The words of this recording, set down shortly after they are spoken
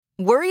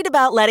Worried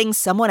about letting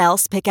someone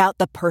else pick out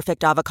the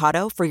perfect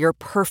avocado for your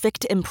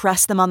perfect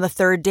impress them on the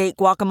third date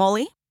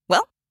guacamole?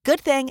 Well, good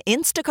thing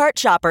Instacart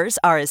shoppers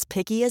are as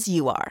picky as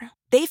you are.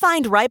 They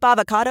find ripe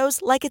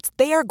avocados like it's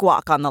their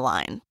guac on the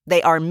line.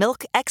 They are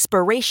milk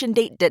expiration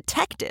date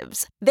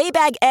detectives. They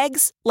bag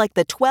eggs like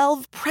the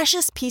 12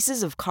 precious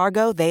pieces of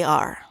cargo they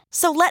are.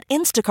 So let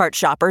Instacart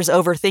shoppers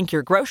overthink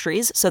your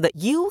groceries so that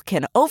you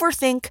can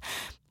overthink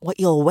what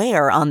you'll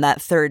wear on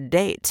that third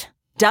date.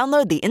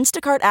 Download the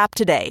Instacart app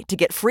today to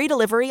get free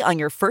delivery on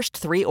your first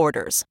 3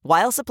 orders,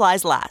 while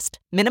supplies last.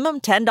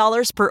 Minimum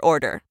 $10 per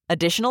order.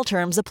 Additional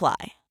terms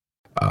apply.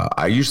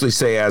 I usually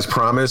say, as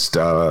promised,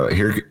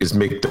 here is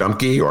Mick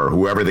Dumke, or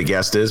whoever the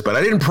guest is, but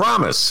I didn't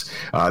promise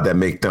that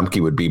Mick Dumke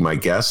would be my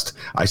guest.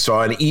 I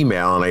saw an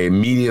email and I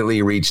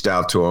immediately reached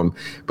out to him,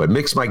 but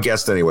Mick's my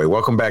guest anyway.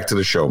 Welcome back to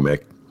the show,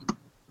 Mick.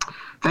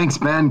 Thanks,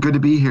 Ben. Good to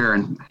be here.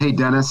 And hey,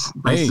 Dennis.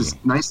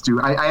 Nice to.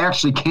 I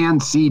actually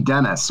can see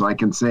Dennis, so I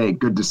can say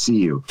good to see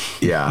you.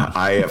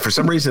 Yeah. For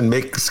some reason,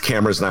 Mick's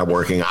camera's not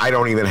working. I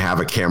don't even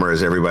have a camera,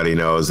 as everybody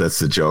knows. That's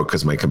the joke,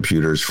 because my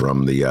computer's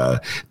from the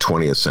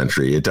 20th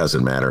century. It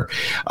doesn't matter.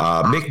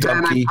 Mick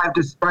Dumke. I've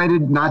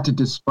decided not to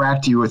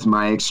distract you with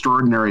my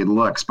extraordinary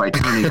looks by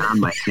turning on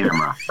my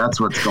camera.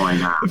 That's what's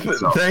going on.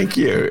 So. Thank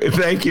you.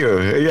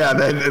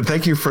 Yeah.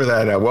 Thank you for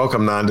that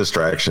welcome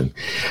non-distraction.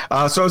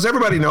 So as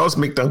everybody knows,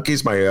 Mick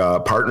Dumke's my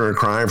partner in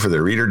crime for the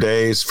Reader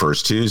Days,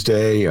 First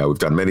Tuesday. We've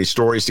done many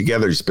stories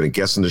together. He's been a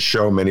guest on the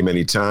show many,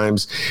 many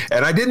times.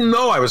 And I didn't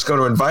know I was going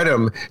to invite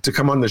him to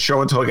come on the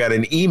show until I got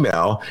an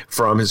email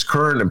from his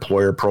current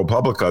employer, Pro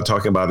Publica,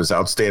 talking about his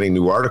outstanding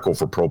new article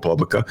for Pro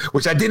Publica,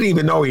 which I didn't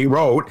even know he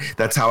wrote.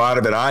 That's how out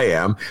of it I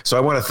am. So I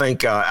want to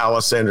thank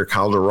Alessandra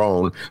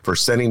Calderon for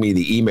sending me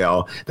the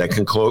email that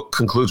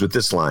concludes with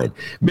this line.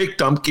 Mick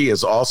Dumke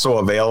is also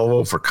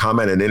available for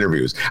comment and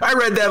interviews. I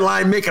read that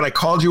line, Mick, and I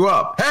called you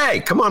up.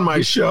 Hey, come on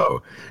my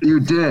show. You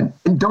did.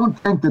 And don't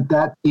think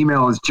that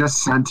email is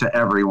just sent to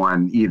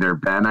everyone either,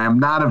 Ben. I am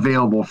not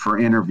available for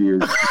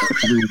interviews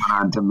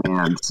on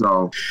demand.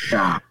 So,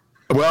 yeah.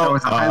 Well,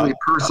 it's a highly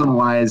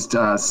personalized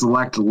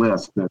select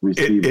list that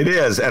received. It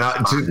is. And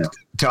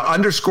to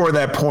underscore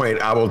that point,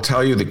 I will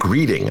tell you the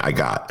greeting I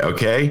got,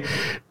 okay?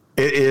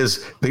 It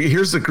is,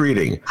 here's the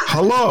greeting.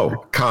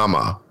 Hello,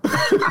 comma.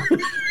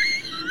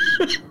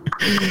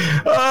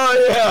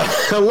 Oh, yeah.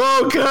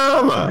 Hello,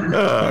 comma.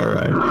 All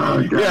right. Oh,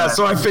 yeah,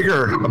 so I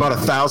figure about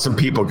 1,000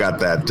 people got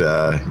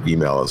that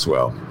email as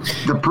well.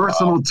 The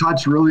personal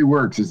touch really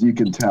works, as you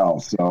can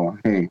tell. So,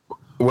 hey.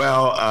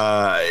 Well,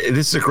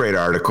 this is a great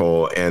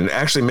article. And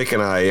actually, Mick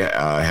and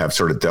I have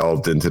sort of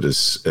delved into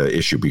this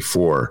issue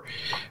before.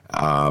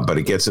 But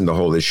it gets into the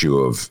whole issue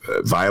of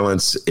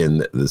violence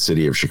in the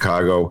city of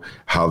Chicago,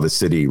 how the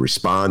city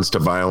responds to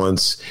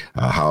violence,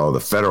 how the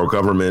federal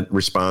government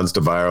responds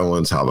to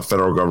violence, how the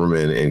federal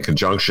government, in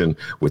conjunction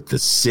with the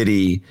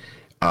city,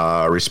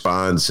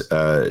 responds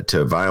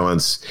to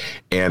violence.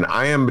 And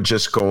I am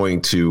just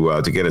going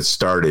to get it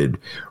started,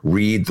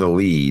 read the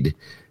lead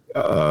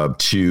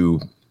to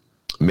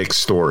Mick's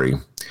story.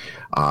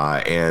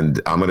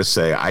 And I'm going to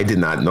say I did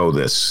not know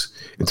this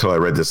until I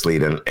read this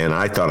lead, and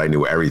I thought I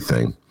knew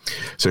everything.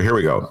 So here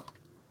we go.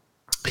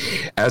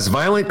 As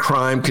violent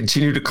crime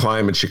continued to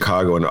climb in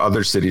Chicago and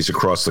other cities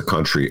across the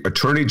country,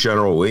 Attorney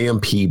General William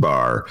P.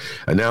 Barr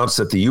announced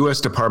that the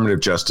U.S. Department of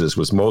Justice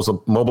was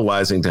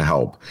mobilizing to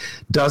help.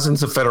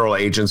 Dozens of federal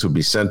agents would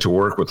be sent to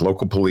work with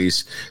local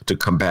police to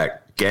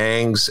combat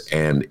gangs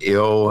and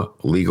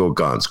illegal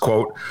guns.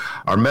 Quote,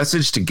 our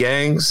message to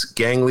gangs,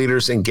 gang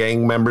leaders, and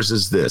gang members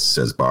is this,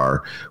 says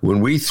Barr.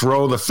 When we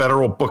throw the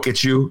federal book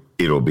at you,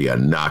 it'll be a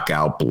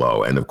knockout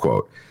blow, end of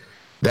quote.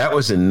 That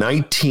was in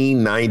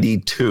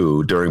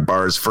 1992 during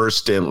Barr's first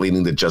stint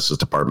leading the Justice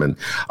Department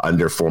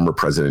under former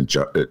President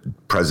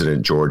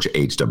George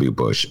H.W.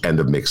 Bush. End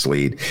of Mick's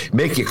lead.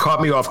 Mick, you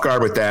caught me off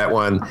guard with that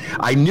one.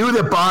 I knew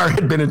that Barr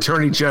had been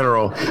Attorney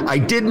General. I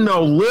didn't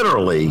know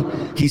literally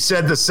he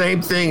said the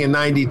same thing in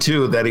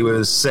 92 that he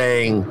was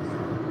saying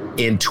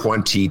in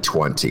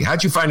 2020.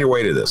 How'd you find your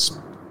way to this?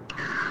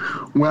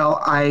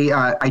 Well,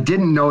 I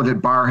didn't know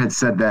that Barr had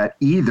said that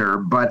either,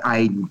 but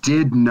I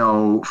did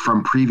know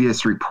from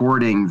previous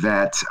reporting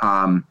that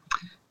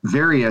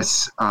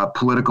various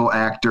political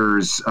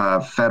actors,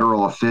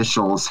 federal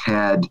officials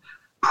had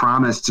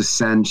promised to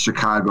send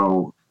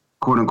Chicago,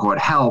 quote unquote,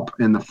 help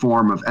in the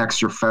form of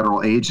extra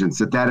federal agents,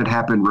 that had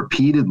happened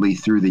repeatedly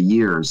through the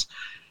years.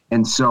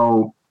 And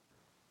so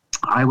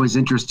I was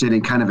interested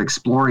in kind of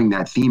exploring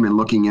that theme and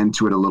looking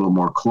into it a little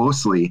more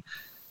closely.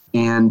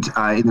 And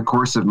in the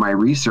course of my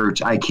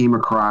research, I came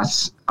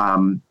across,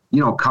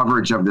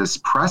 coverage of this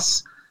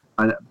press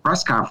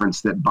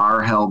conference that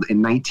Barr held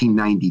in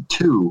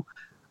 1992.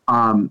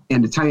 And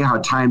to tell you how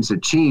times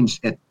had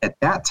changed at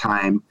that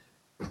time,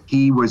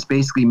 he was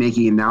basically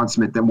making an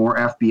announcement that more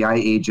FBI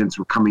agents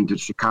were coming to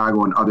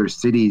Chicago and other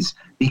cities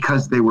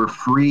because they were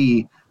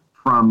free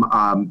from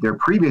their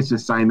previous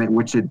assignment,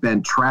 which had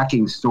been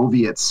tracking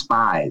Soviet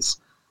spies.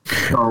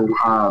 So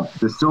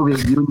the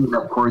Soviet Union,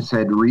 of course,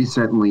 had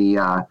recently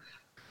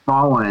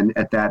fallen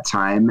at that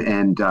time,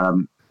 and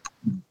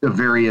the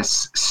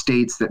various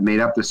states that made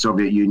up the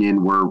Soviet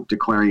Union were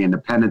declaring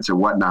independence and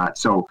whatnot.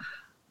 So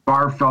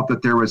Barr felt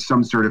that there was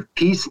some sort of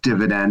peace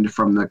dividend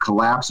from the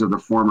collapse of the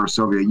former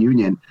Soviet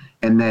Union,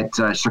 and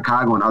that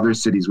Chicago and other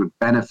cities would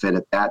benefit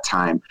at that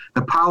time.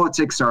 The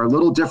politics are a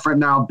little different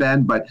now,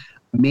 Ben, but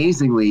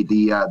amazingly,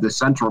 the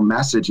central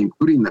message,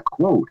 including the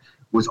quote,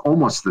 was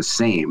almost the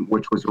same,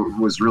 which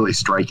was really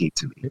striking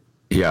to me.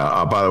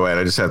 Yeah. By the way,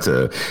 I just have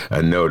to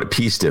note a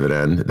peace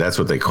dividend. That's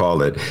what they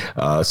called it.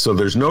 So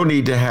there's no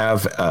need to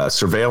have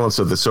surveillance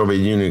of the Soviet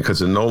Union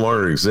because it no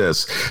longer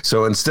exists.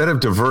 So instead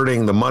of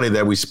diverting the money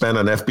that we spend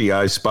on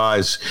FBI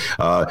spies,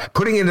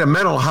 putting it into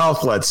mental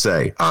health, let's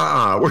say,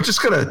 we're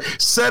just going to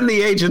send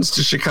the agents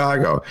to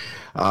Chicago.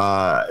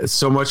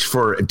 So much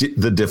for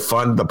the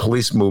defund the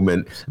police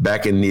movement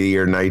back in the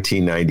year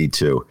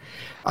 1992.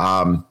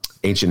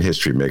 Ancient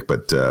history, Mick,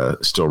 but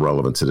still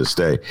relevant to this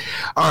day.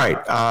 All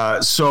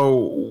right.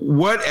 So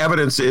what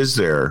evidence is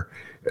there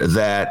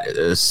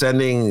that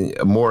sending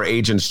more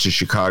agents to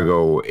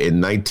Chicago in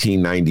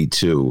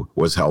 1992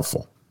 was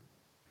helpful?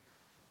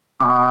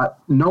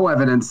 No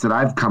evidence that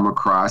I've come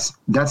across.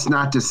 That's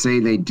not to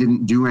say they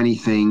didn't do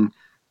anything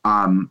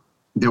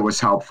that was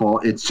helpful.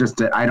 It's just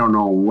that I don't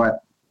know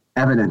what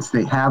evidence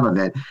they have of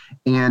it.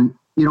 And,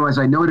 as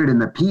I noted in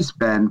the piece,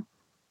 Ben,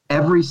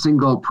 every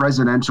single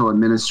presidential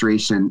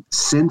administration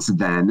since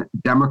then,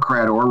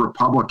 Democrat or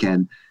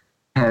Republican,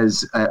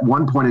 has at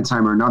one point in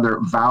time or another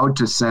vowed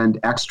to send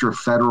extra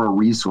federal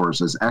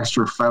resources,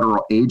 extra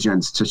federal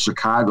agents to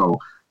Chicago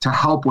to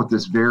help with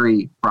this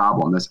very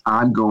problem, this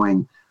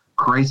ongoing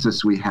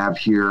crisis we have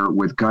here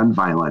with gun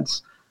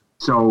violence.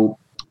 So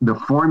the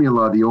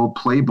formula, the old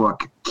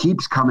playbook,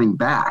 keeps coming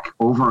back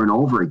over and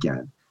over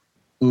again.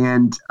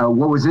 And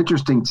what was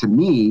interesting to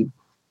me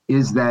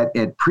is that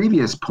at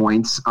previous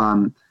points,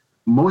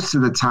 most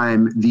of the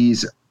time,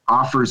 these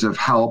offers of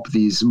help,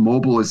 these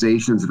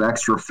mobilizations of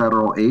extra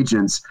federal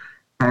agents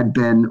had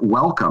been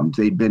welcomed.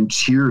 They'd been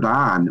cheered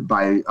on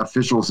by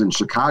officials in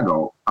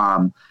Chicago,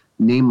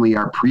 namely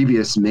our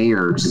previous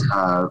mayors,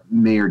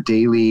 Mayor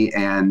Daley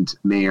and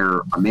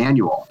Mayor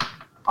Emanuel.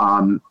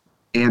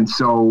 And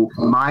so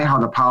how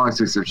the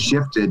politics have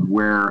shifted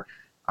where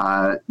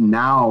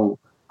now,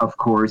 of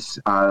course,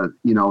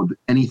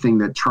 anything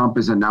that Trump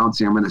is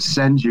announcing, I'm going to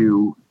send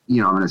you, I'm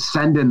going to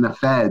send in the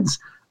feds,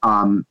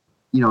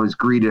 is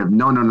greeted of,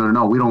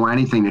 no, we don't want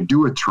anything to do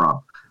with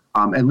Trump.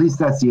 At least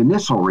that's the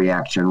initial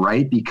reaction,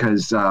 right?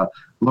 Because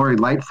Lori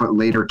Lightfoot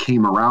later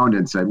came around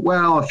and said,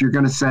 well, if you're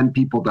going to send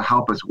people to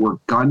help us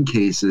work gun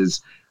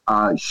cases,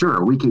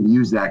 sure, we can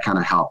use that kind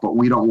of help, but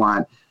we don't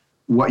want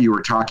what you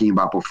were talking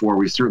about before.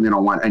 We certainly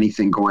don't want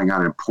anything going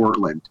on in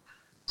Portland.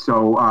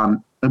 So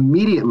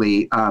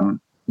immediately,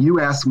 you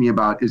asked me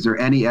about, is there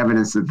any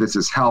evidence that this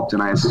has helped?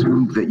 And I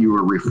assumed that you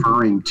were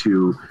referring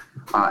to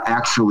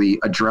actually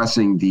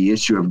addressing the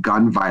issue of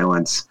gun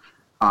violence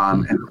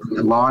and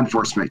law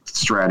enforcement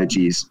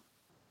strategies.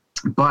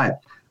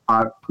 But,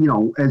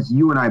 as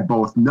you and I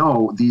both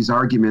know, these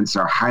announcements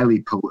are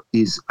highly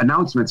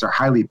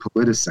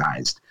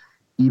politicized.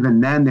 Even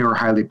then, they were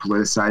highly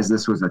politicized.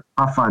 This was a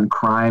tough on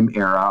crime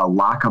era, a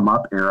lock 'em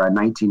up era,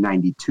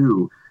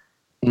 1992.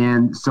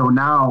 And so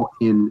now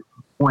in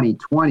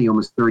 2020,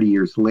 almost 30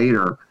 years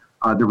later,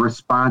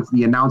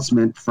 the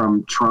announcement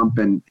from Trump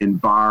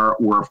and Barr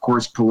were, of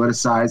course,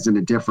 politicized in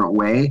a different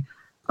way.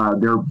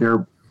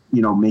 They're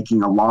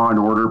making a law and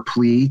order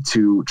plea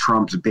to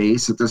Trump's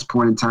base at this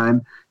point in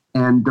time.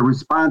 And the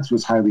response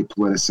was highly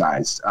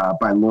politicized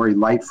by Lori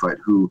Lightfoot,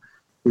 who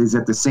is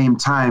at the same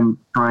time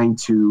trying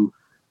to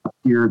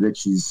appear that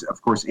she's,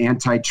 of course,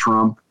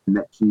 anti-Trump and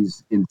that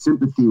she's in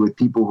sympathy with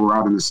people who are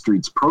out in the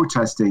streets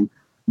protesting,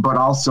 but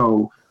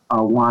also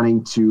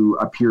wanting to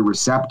appear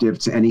receptive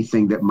to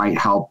anything that might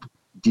help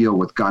deal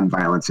with gun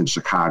violence in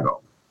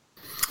Chicago.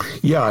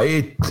 Yeah,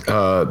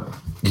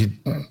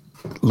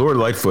 Lord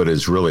Lightfoot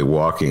is really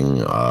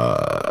walking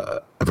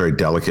a very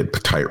delicate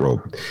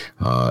tightrope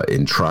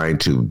in trying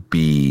to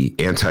be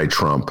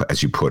anti-Trump,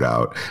 as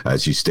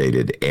you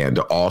stated, and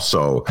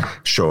also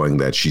showing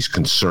that she's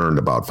concerned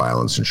about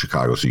violence in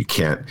Chicago. So you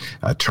can't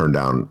turn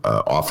down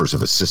offers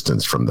of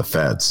assistance from the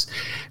feds.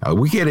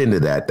 We get into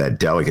that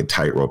delicate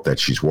tightrope that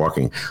she's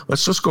walking.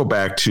 Let's just go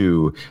back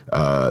to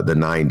the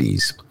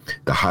 90s.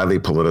 The highly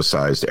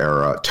politicized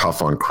era,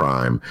 tough on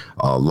crime,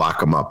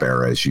 lock 'em up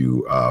era, as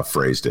you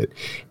phrased it.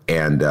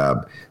 And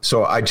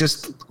so I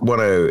just want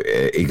to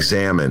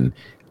examine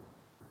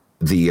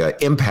the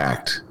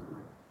impact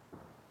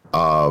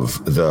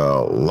of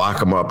the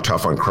lock 'em up,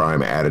 tough on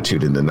crime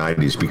attitude in the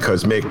 90s,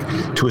 because,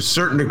 Mick, to a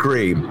certain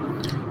degree,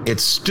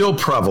 it's still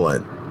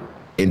prevalent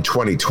in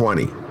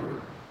 2020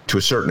 to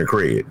a certain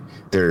degree.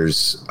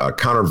 There's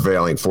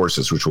countervailing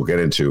forces, which we'll get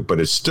into, but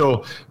it's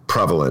still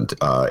prevalent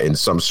in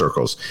some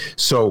circles.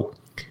 So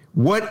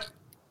let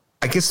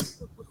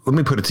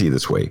me put it to you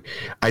this way.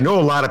 I know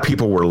a lot of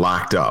people were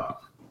locked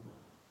up,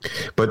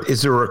 but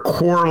is there a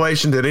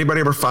correlation? Did anybody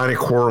ever find a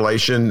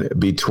correlation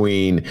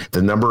between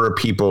the number of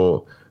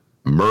people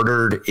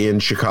murdered in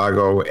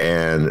Chicago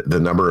and the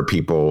number of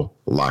people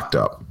locked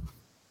up?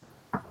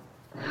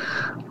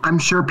 I'm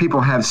sure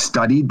people have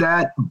studied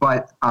that,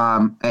 but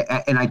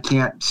and I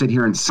can't sit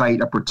here and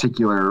cite a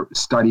particular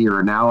study or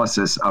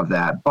analysis of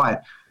that.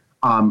 But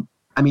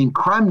I mean,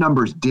 crime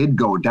numbers did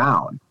go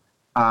down.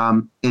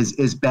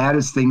 As bad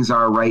as things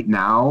are right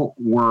now,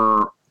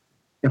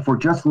 if we're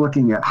just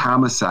looking at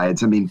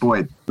homicides, I mean,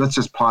 boy, let's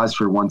just pause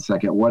for 1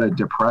 second. What a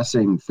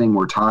depressing thing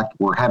the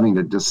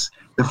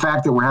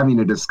fact that we're having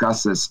to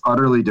discuss this,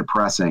 utterly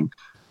depressing,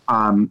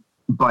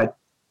 but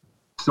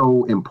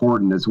so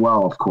important as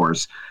well, of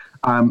course.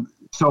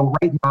 So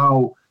right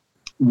now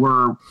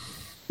we're,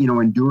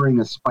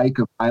 enduring a spike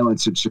of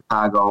violence in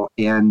Chicago.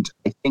 And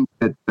I think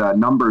that the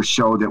numbers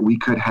show that we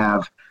could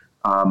have,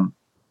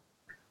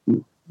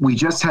 we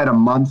just had a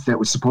month that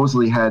was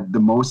supposedly had the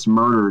most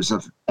murders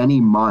of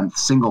any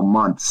single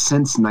month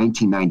since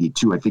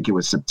 1992. I think it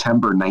was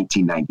September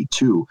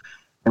 1992.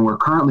 And we're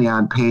currently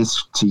on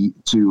pace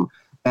to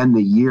end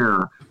the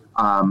year,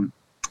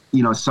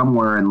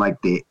 somewhere in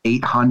like the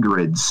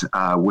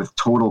 800s with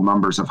total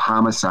numbers of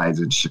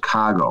homicides in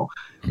Chicago.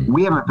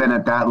 We haven't been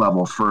at that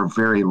level for a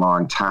very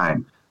long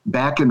time.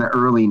 Back in the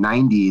early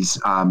 90s,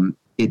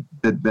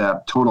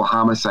 the total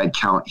homicide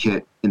count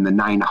hit in the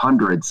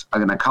 900s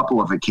on a couple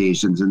of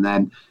occasions. And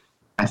then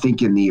I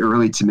think in the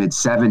early to mid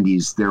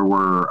 70s, there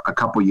were a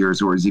couple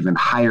years where it was even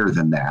higher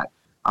than that,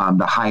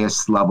 the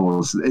highest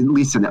levels, at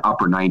least in the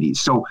upper 90s.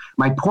 So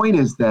my point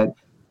is that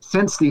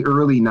since the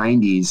early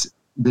 90s,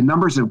 the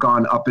numbers have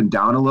gone up and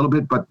down a little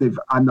bit, but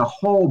on the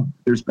whole,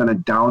 there's been a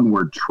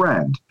downward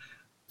trend.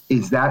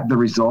 Is that the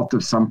result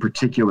of some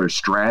particular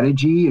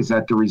strategy? Is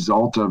that the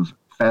result of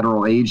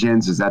federal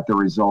agents? Is that the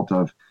result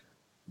of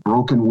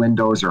broken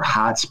windows or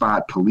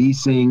hotspot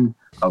policing,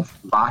 of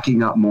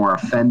locking up more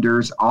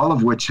offenders, all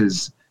of which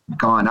has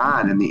gone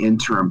on in the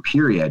interim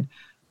period?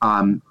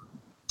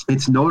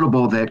 It's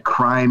notable that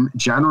crime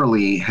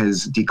generally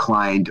has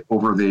declined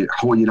over the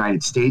whole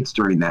United States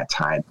during that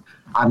time.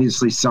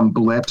 Obviously, some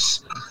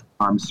blips.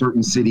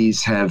 Certain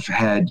cities have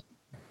had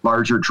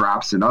larger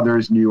drops than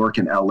others. New York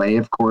and LA,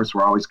 of course,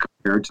 were always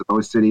compared to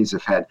those cities,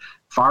 have had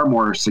far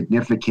more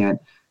significant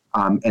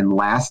and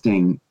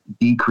lasting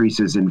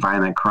decreases in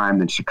violent crime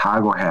than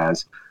Chicago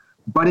has.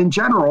 But in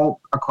general,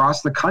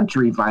 across the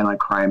country, violent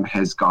crime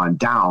has gone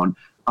down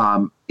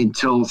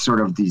until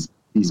sort of these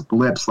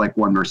blips like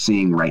one we're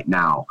seeing right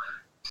now.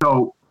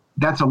 So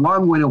that's a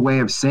long-winded way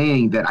of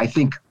saying that I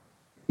think,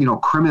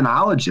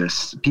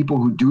 criminologists, people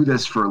who do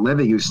this for a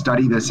living, who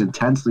study this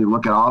intensely,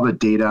 look at all the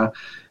data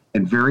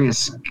and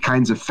various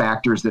kinds of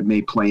factors that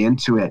may play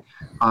into it,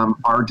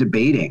 are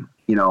debating,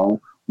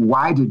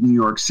 why did New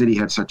York City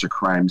have such a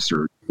crime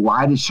surge?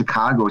 Why does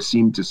Chicago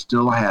seem to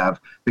still have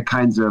the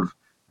kinds of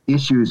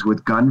issues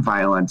with gun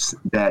violence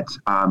that,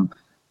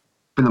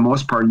 for the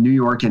most part, New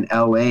York and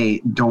LA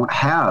don't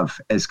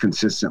have as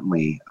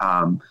consistently?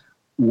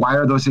 Why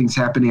are those things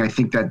happening? I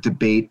think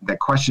that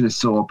question is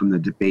still open. The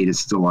debate is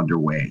still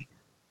underway.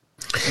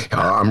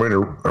 I'm going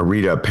to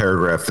read a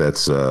paragraph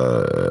that's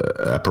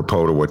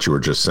apropos to what you were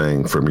just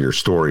saying from your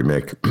story,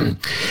 Mick.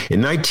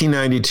 In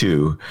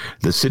 1992,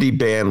 the city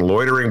banned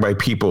loitering by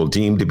people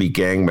deemed to be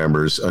gang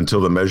members until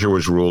the measure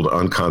was ruled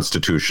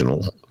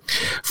unconstitutional.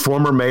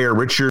 Former Mayor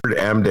Richard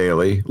M.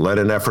 Daley led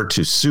an effort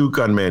to sue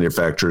gun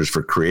manufacturers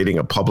for creating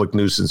a public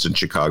nuisance in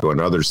Chicago and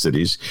other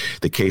cities.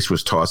 The case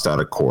was tossed out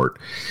of court.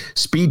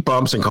 Speed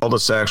bumps and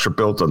cul-de-sacs were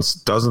built on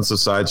dozens of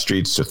side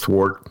streets to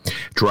thwart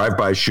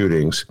drive-by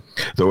shootings,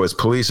 though as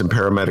police and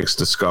paramedics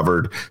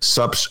discovered,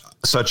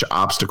 such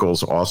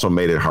obstacles also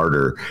made it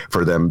harder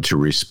for them to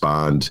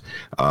respond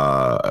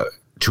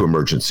to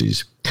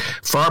emergencies.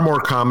 Far more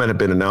common have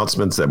been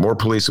announcements that more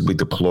police will be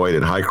deployed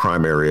in high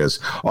crime areas,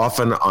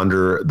 often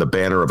under the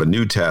banner of a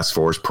new task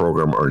force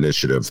program or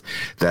initiative.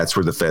 That's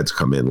where the feds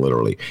come in,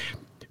 literally.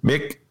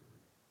 Mick,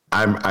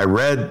 I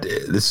read,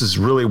 this is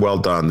really well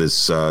done,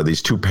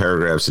 these two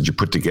paragraphs that you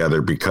put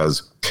together,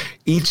 because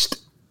each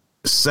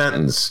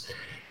sentence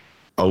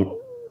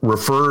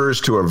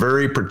refers to a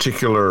very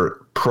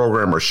particular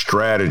program or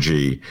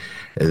strategy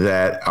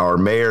that our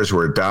mayors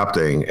were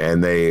adopting,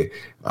 and they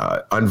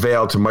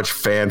unveiled to much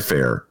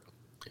fanfare,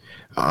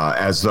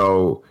 as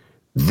though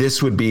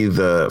this would be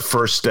the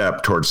first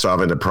step towards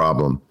solving the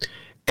problem.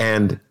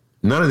 And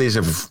none of these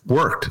have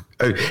worked.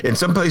 In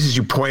some places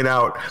you point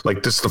out,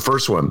 like this, the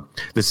first one,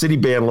 the city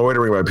banned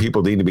loitering by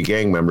people deemed to be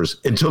gang members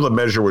until the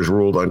measure was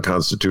ruled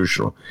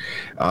unconstitutional.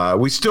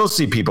 We still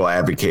see people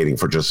advocating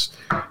for just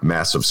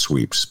massive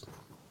sweeps.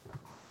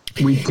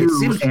 We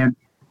do,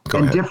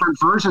 and different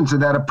versions of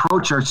that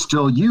approach are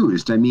still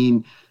used. I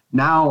mean,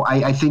 now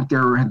I think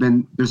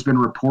there's been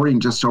reporting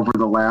just over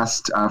the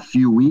last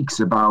few weeks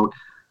about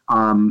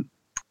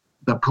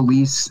the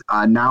police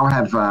now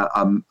have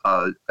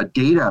a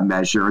data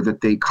measure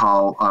that they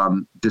call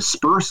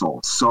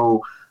dispersals.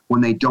 So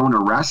when they don't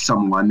arrest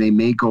someone, they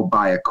may go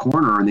by a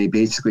corner and they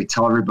basically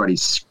tell everybody,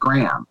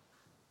 scram,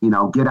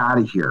 get out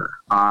of here.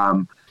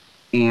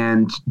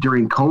 And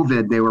during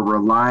COVID, they were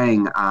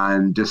relying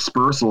on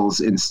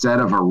dispersals instead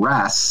of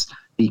arrests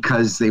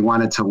because they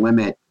wanted to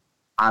limit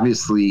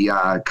obviously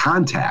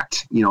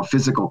contact,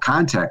 physical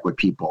contact with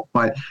people,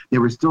 but they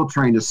were still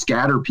trying to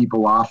scatter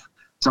people off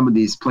some of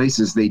these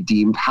places they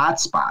deemed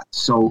hotspots.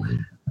 So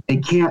they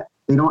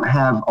don't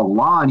have a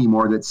law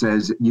anymore that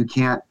says you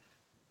can't,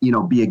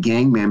 be a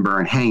gang member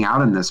and hang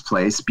out in this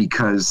place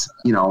because,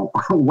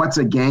 what's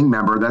a gang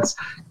member? That's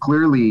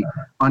clearly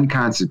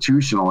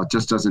unconstitutional. It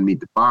just doesn't meet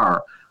the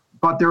bar.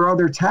 But there are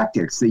other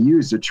tactics they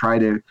use to try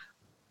to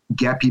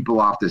get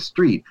people off the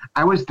street.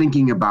 I was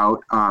thinking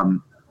about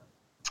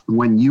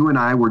when you and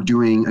I were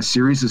doing a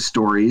series of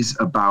stories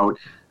about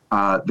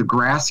the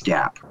Grass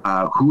Gap,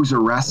 who's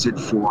arrested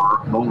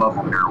for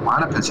low-level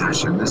marijuana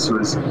possession. This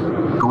was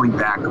going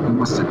back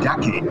almost a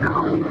decade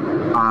now.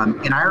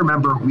 And I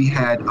remember we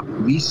had a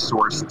police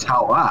source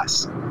tell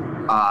us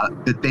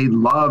that they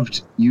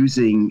loved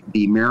using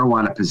the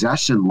marijuana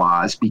possession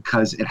laws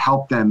because it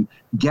helped them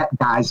get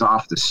guys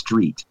off the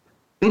street.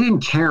 They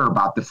didn't care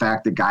about the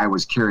fact the guy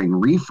was carrying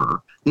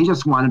reefer. They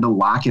just wanted to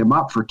lock him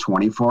up for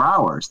 24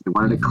 hours. They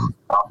wanted to clear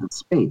out the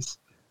space.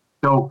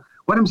 So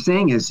what I'm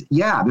saying is,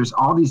 there's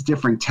all these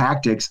different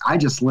tactics. I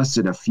just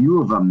listed a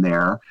few of them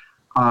there.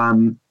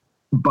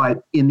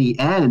 But in the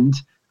end,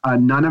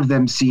 none of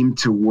them seem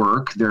to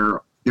work.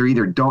 They're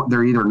either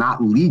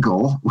not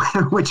legal,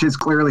 which is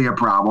clearly a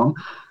problem.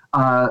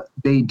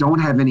 They don't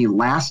have any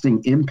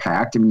lasting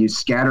impact. I mean, you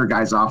scatter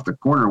guys off the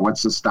corner.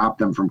 What's to stop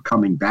them from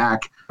coming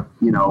back,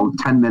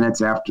 10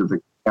 minutes after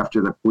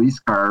the police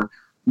car,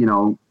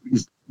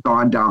 is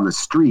gone down the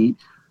street?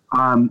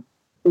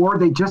 Or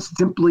they just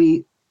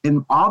simply,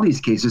 in all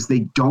these cases, they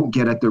don't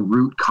get at the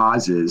root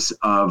causes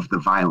of the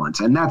violence.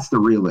 And that's the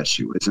real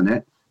issue, isn't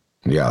it?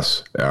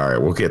 Yes. All right.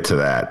 We'll get to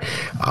that.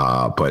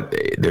 But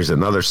there's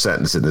another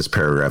sentence in this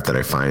paragraph that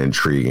I find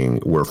intriguing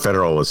where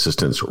federal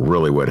assistance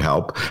really would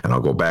help. And I'll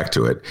go back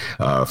to it.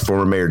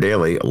 Former Mayor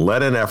Daley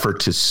led an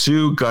effort to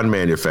sue gun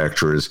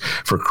manufacturers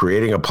for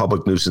creating a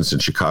public nuisance in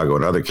Chicago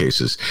and other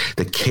cases.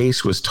 The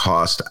case was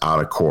tossed out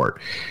of court.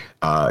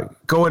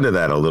 Go into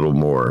that a little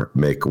more,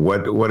 Mick.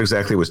 What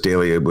exactly was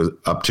Daley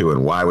up to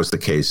and why was the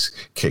case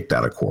kicked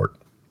out of court?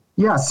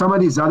 Yeah, some of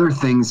these other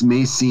things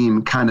may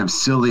seem kind of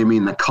silly. I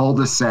mean, the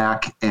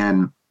cul-de-sac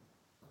and,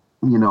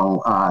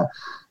 the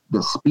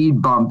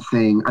speed bump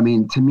thing. I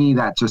mean, to me,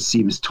 that just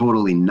seems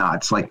totally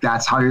nuts. Like,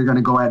 that's how you're going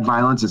to go at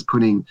violence, is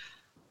putting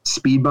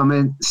speed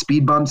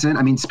bumps in.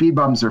 I mean, speed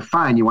bumps are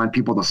fine. You want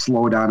people to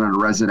slow down on a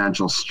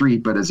residential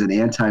street, but as an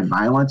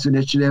anti-violence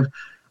initiative,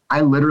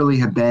 I literally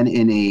have been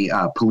in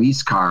a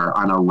police car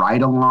on a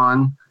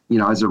ride-along,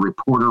 as a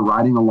reporter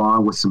riding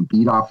along with some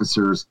beat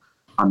officers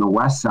on the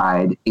west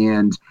side,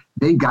 and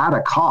they got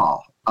a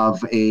call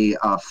of a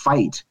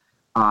fight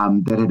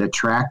that had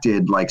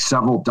attracted like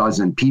several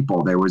dozen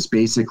people. There was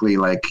basically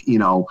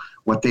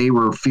what they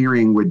were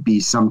fearing would be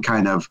some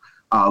kind of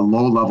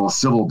low-level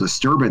civil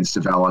disturbance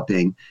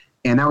developing,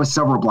 and that was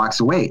several blocks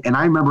away. And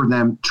I remember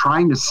them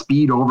trying to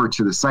speed over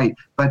to the site,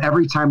 but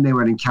every time they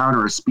would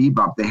encounter a speed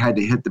bump, they had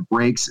to hit the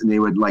brakes, and they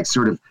would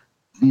sort of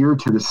veer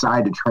to the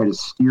side to try to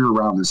steer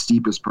around the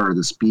steepest part of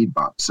the speed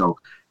bump. So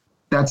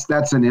that's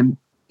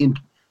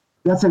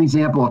an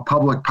example of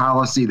public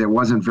policy that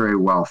wasn't very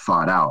well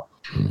thought out.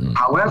 Mm-hmm.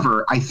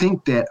 However, I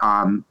think that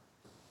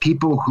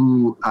people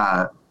who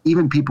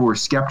were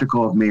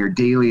skeptical of Mayor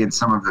Daley and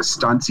some of the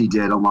stunts he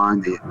did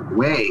along the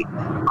way,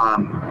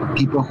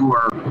 people who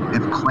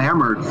have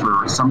clamored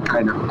for some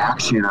kind of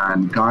action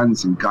on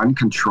guns and gun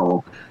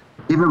control,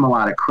 give him a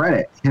lot of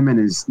credit, him and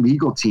his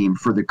legal team,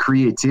 for the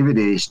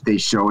creativity they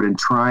showed in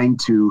trying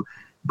to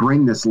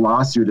bring this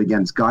lawsuit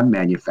against gun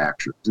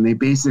manufacturers. And they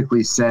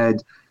basically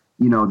said,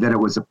 that it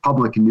was a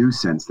public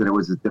nuisance, that it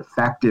was a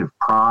defective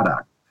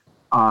product.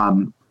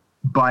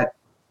 But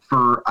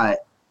for a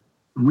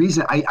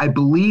reason, I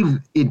believe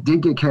it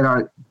did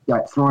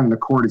got thrown in the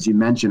court, as you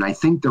mentioned. I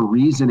think the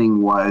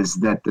reasoning was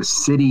that the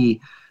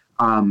city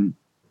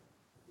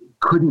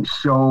couldn't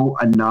show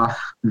enough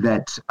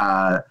that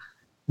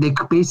they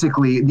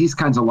basically, these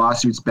kinds of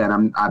lawsuits, Ben,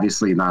 I'm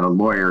obviously not a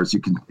lawyer,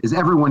 as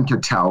everyone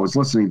could tell who's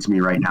listening to me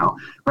right now,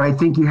 but I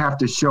think you have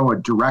to show a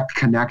direct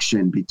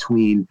connection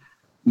between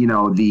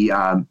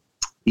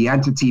the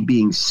entity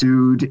being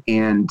sued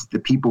and the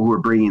people who are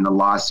bringing the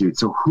lawsuit.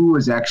 So who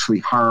is actually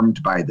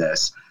harmed by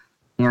this?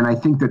 And I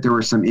think that there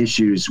were some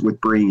issues with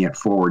bringing it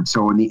forward.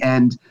 So in the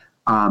end,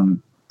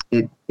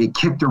 it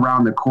kicked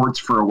around the courts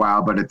for a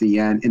while, but in the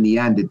end,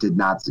 it did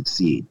not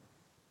succeed.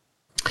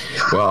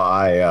 Well,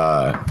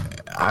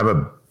 I'm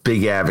a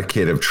big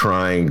advocate of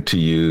trying to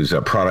use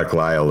product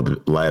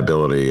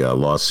liability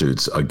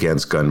lawsuits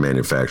against gun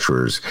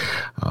manufacturers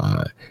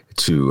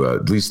to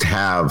at least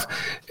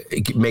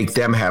make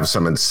them have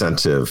some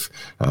incentive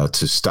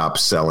to stop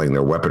selling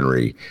their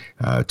weaponry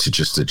to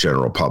just the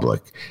general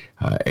public.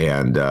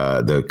 And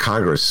the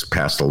Congress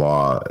passed a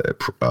law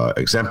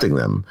exempting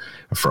them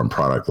from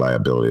product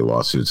liability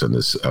lawsuits in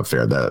this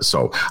affair.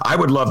 So I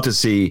would love to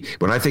see,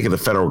 when I think of the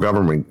federal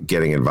government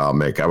getting involved,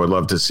 Mick, I would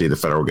love to see the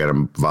federal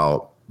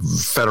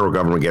federal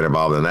government get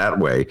involved in that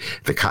way,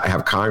 to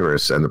have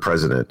Congress and the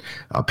president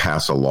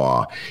pass a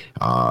law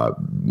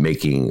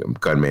making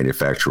gun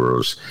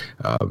manufacturers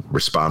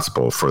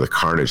responsible for the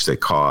carnage they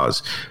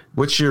cause.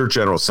 What's your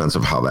general sense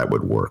of how that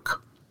would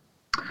work?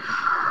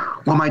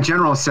 Well, my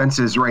general sense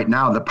is right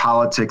now, the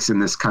politics in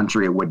this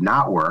country, it would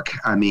not work.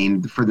 I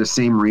mean, for the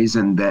same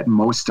reason that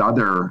most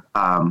other,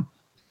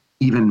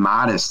 even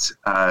modest,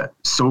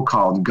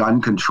 so-called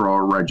gun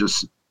control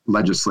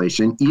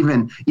legislation,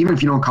 even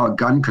if you don't call it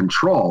gun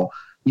control,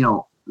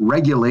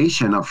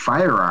 regulation of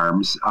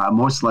firearms,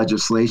 most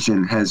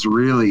legislation has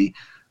really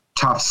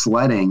tough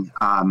sledding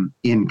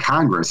in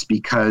Congress,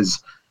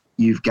 because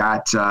you've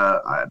got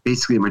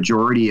basically a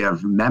majority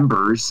of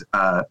members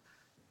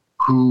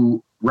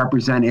who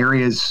represent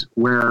areas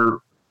where,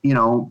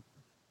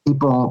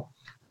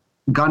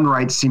 gun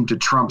rights seem to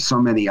trump so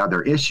many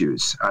other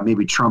issues.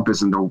 Maybe Trump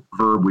isn't the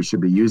verb we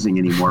should be using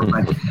anymore,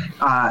 but,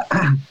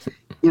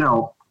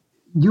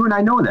 you and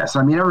I know this.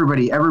 I mean,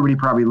 everybody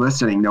probably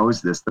listening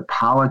knows this. The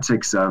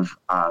politics of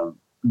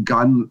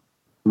gun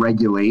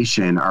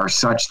regulation are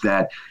such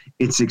that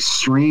it's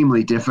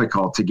extremely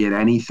difficult to get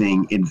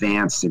anything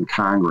advanced in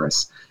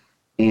Congress.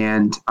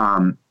 And,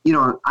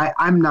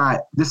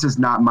 this is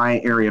not my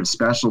area of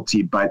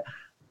specialty, but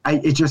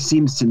it just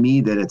seems to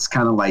me that it's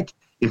kind of like,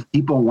 if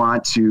people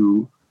want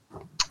to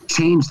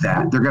change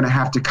that, they're going to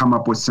have to come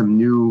up with some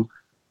new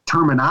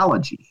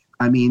terminology.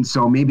 I mean,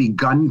 so maybe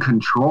gun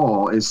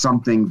control is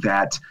something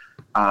that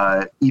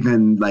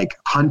even like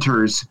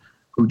hunters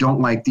who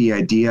don't like the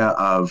idea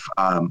of,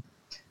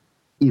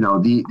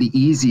 the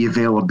easy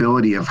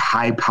availability of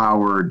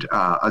high-powered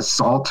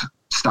assault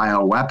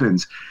style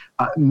weapons,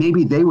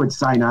 maybe they would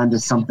sign on to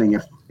something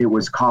if it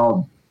was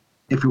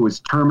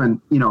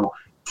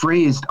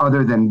phrased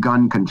other than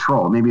gun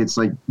control. Maybe it's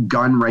like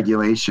gun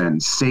regulation,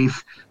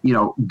 safe,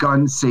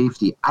 gun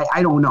safety.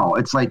 I don't know.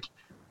 It's like,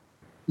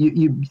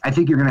 I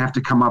think you're going to have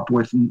to come up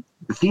with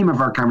the theme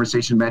of our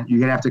conversation, Ben. You're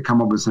going to have to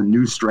come up with some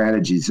new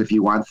strategies if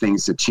you want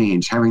things to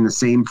change. Having the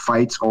same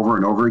fights over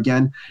and over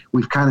again,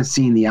 we've kind of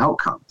seen the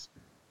outcomes.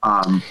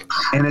 And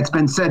it's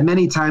been said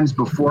many times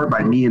before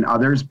by me and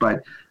others,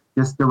 but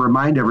just to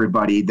remind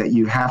everybody that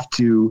you have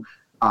to,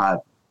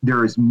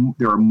 there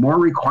are more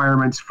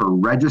requirements for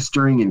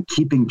registering and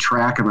keeping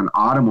track of an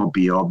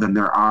automobile than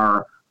there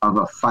are of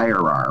a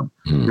firearm.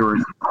 There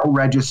is no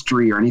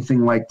registry or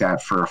anything like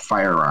that for a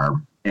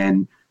firearm.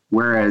 And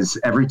whereas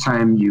every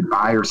time you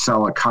buy or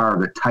sell a car,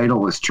 the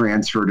title is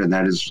transferred and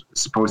that is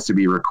supposed to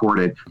be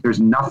recorded, there's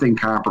nothing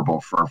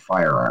comparable for a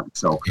firearm.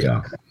 So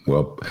yeah,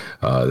 well,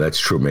 that's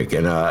true, Mick.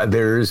 And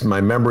there's,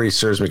 my memory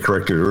serves me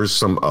correctly, there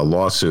is a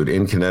lawsuit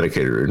in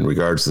Connecticut in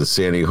regards to the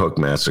Sandy Hook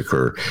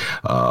massacre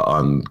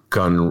on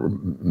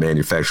gun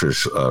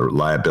manufacturers'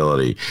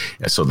 liability.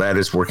 So that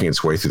is working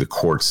its way through the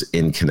courts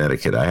in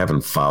Connecticut. I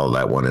haven't followed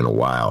that one in a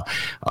while.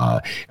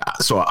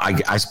 So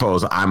I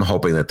suppose I'm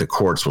hoping that the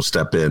courts will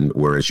step in,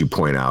 whereas you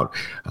point out,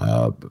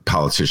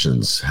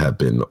 politicians have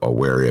been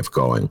wary of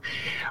going.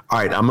 All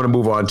right, I'm going to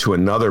move on to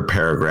another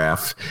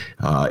paragraph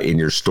in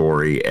your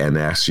story and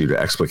ask you to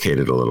explicate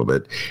it a little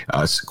bit.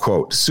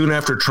 Quote, soon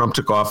after Trump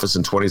took office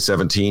in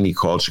 2017, he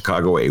called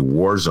Chicago a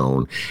war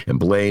zone and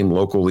blamed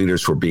local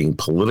leaders for being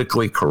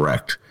politically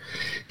correct.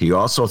 He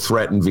also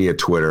threatened via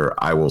Twitter,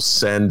 I will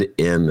send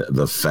in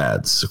the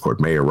feds. Of course,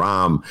 Mayor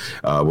Rahm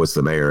was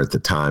the mayor at the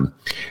time.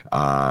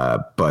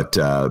 But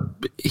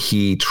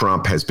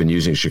Trump has been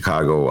using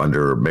Chicago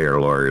under Mayor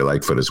Lori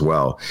Lightfoot as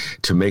well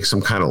to make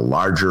some kind of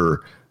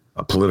larger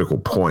political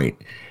point.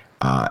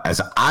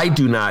 As I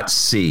do not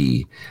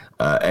see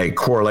a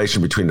correlation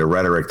between the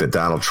rhetoric that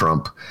Donald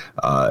Trump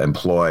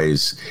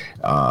employs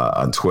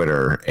on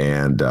Twitter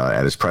and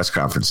at his press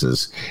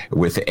conferences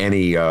with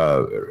any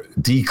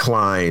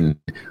decline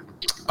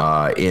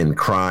in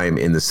crime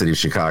in the city of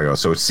Chicago.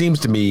 So it seems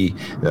to me,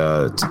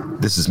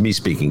 this is me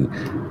speaking,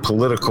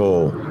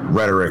 political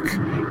rhetoric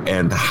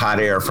and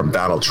hot air from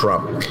Donald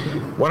Trump.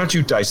 Why don't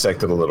you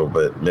dissect it a little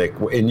bit, Nick?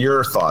 In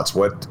your thoughts,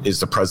 what is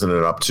the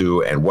president up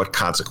to and what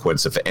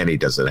consequence, if any,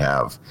 does it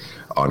have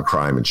on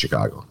crime in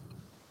Chicago?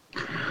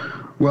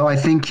 Well, I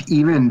think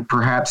even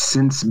perhaps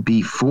since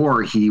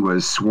before he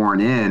was sworn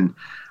in,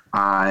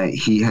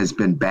 he has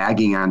been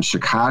bagging on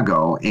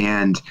Chicago.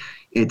 And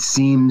it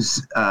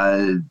seems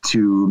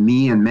to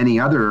me and many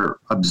other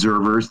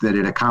observers that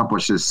it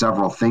accomplishes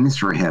several things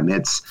for him.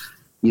 It's,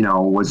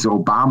 was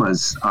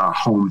Obama's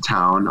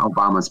hometown,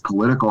 Obama's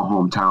political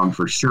hometown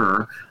for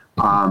sure.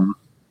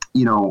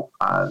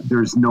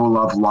 There's no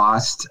love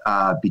lost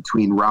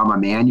between Rahm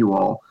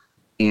Emanuel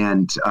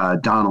and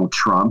Donald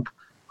Trump.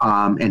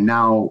 And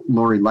now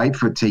Lori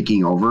Lightfoot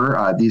taking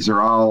over. These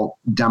are all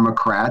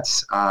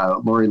Democrats.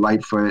 Lori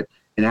Lightfoot,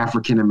 an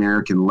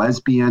African-American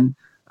lesbian.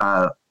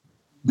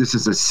 This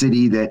is a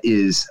city that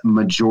is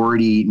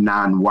majority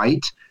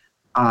non-white.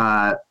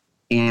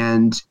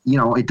 And,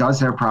 it does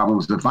have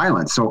problems with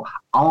violence. So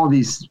all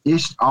these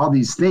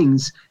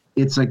things,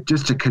 it's like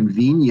just a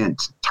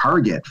convenient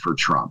target for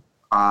Trump.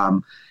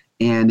 And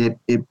it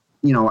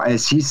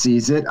as he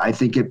sees it, I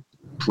think it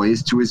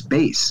plays to his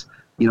base.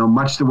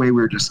 much the way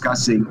we were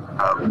discussing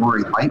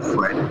Lori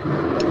Lightfoot,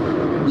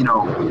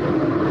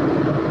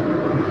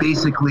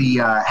 basically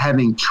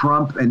having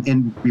Trump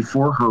and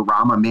before her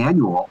Rahm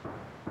Emanuel,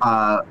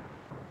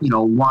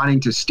 wanting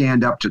to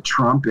stand up to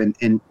Trump.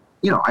 And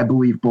I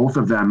believe both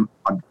of them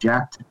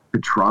object to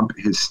Trump,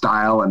 his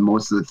style, and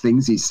most of the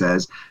things he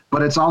says.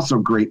 But it's also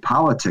great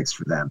politics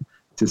for them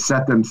to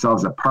set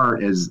themselves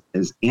apart as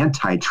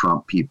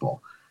anti-Trump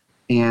people.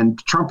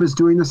 And Trump is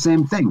doing the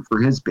same thing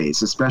for his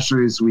base,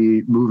 especially as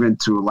we move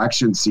into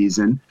election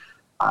season.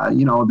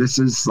 This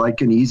is like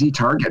an easy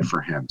target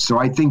for him. So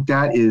I think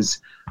that is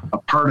a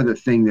part of the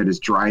thing that is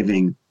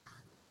driving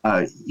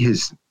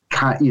his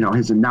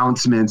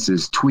announcements,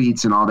 his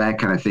tweets, and all that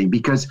kind of thing.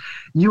 Because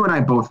you and I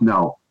both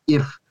know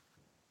if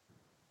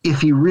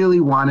he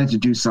really wanted to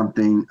do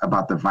something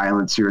about the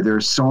violence here, there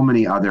are so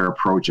many other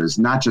approaches,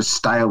 not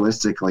just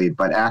stylistically,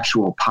 but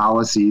actual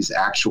policies,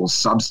 actual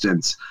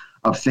substance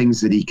of things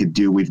that he could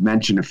do. We've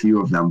mentioned a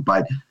few of them,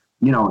 but,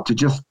 to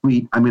just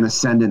tweet, I'm going to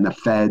send in the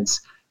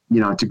feds,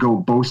 to go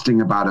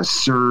boasting about a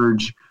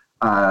surge,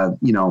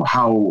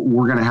 how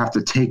we're going to have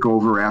to take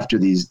over after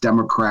these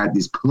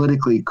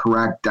politically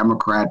correct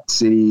Democrat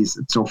cities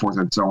and so forth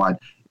and so on.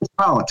 It's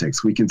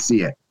politics. We can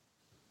see it.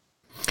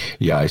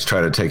 Yeah, he's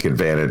trying to take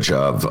advantage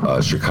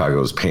of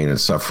Chicago's pain and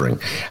suffering.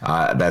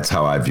 That's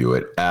how I view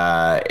it.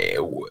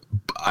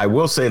 I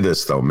will say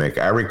this, though, Mick.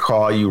 I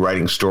recall you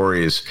writing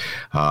stories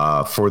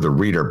for the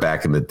Reader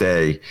back in the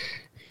day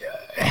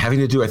having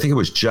to do, I think it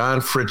was John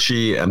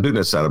Fritchie, I'm doing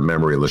this out of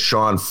memory,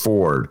 LaShawn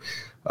Ford,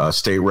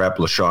 state rep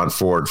LaShawn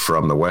Ford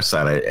from the West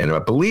Side. And I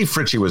believe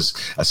Fritchie was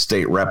a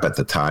state rep at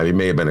the time. He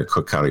may have been a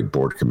Cook County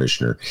board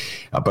commissioner.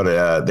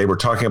 But they were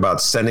talking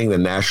about sending the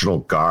National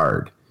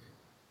Guard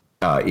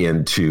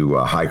into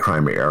high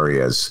crime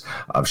areas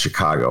of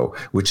Chicago,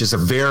 which is a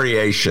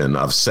variation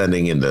of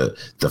sending in the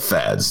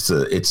feds.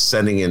 It's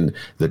sending in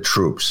the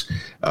troops.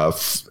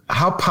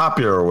 How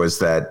popular was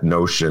that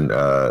notion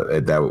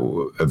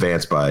that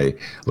advanced by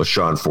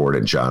LaShawn Ford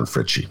and John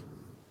Fritchie?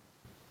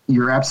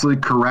 You're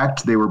absolutely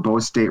correct. They were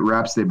both state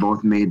reps. They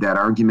both made that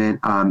argument.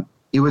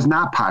 It was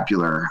not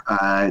popular.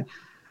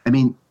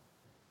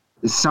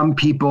 Some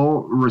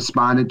people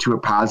responded to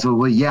it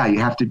positively. Yeah, you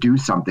have to do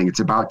something. It's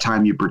about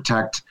time you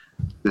protect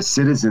the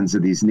citizens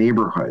of these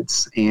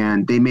neighborhoods.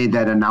 And they made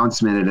that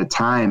announcement at a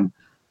time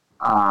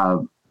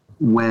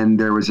when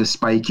there was a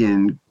spike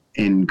in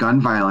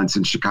gun violence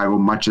in Chicago,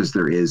 much as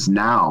there is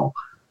now.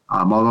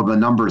 Although the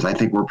numbers, I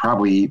think, were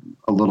probably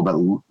a little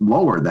bit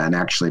lower then,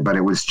 actually. But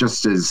it was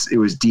it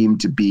was deemed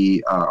to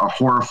be a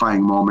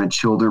horrifying moment.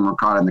 Children were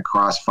caught in the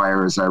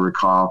crossfire, as I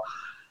recall.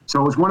 So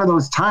it was one of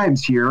those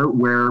times here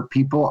where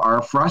people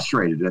are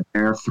frustrated and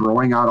they're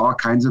throwing out all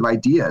kinds of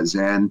ideas.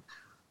 And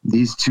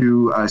these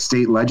two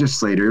state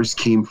legislators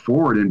came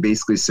forward and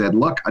basically said,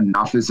 look,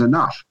 enough is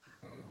enough.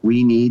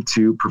 We need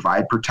to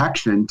provide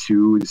protection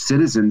to the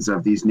citizens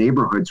of these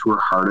neighborhoods who are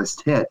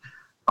hardest hit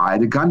by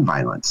the gun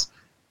violence.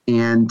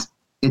 And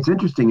it's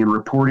interesting in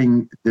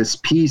reporting this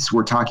piece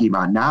we're talking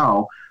about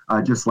now.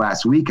 Just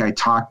last week, I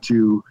talked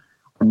to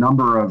a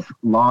number of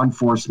law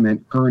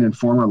enforcement, current and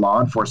former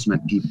law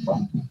enforcement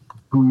people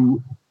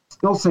who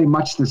still say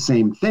much the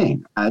same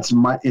thing. It's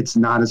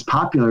not as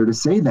popular to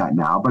say that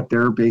now, but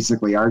they're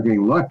basically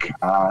arguing, look,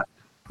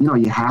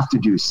 you have to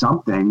do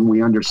something.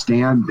 We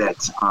understand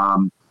that,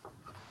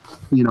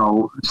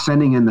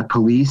 sending in the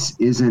police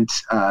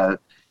isn't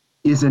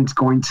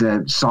going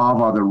to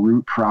solve all the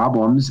root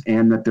problems,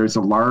 and that there's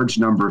a large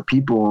number of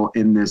people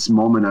in this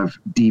moment of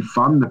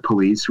defund the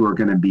police who are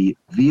going to be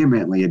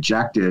vehemently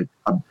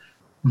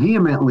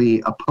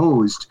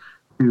opposed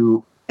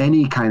to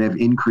any kind of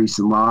increase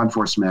in law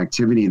enforcement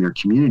activity in their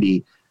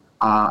community.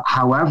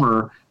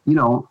 However,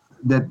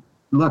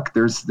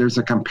 there's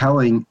a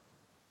compelling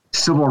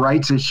civil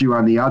rights issue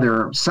on the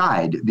other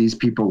side, these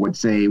people would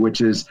say,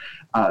 which is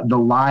the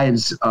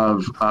lives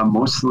of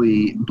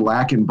mostly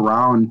Black and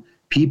brown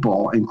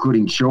people,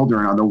 including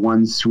children, are the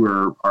ones who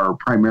are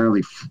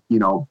primarily,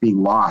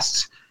 being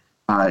lost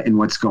in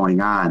what's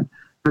going on.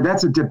 But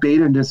that's a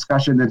debate and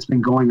discussion that's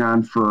been going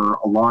on for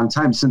a long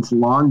time, since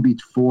long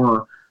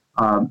before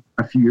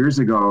a few years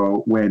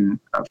ago when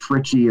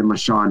Fritchie and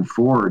LaShawn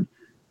Ford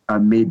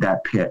made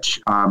that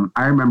pitch.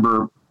 I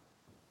remember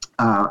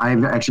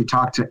I've actually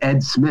talked to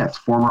Ed Smith,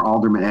 former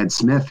Alderman Ed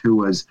Smith, who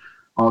was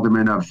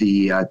alderman of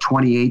the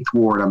 28th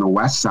Ward on the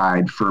West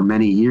Side for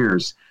many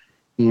years.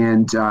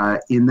 And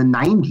in the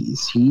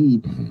 90s,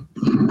 he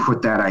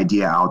put that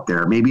idea out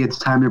there. Maybe it's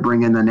time to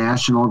bring in the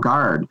National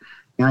Guard.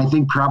 And I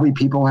think probably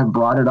people have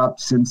brought it up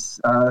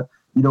since,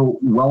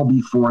 well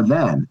before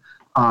then.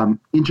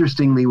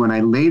 Interestingly, when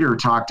I later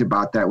talked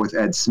about that with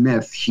Ed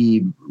Smith,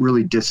 he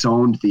really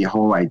disowned the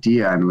whole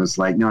idea and was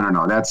like,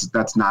 no,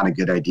 that's not a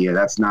good idea.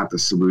 That's not the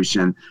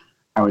solution.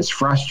 I was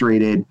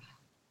frustrated.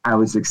 I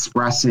was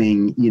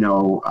expressing,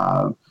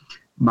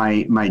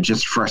 my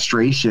just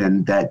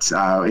frustration that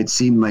it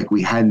seemed like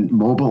we hadn't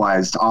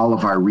mobilized all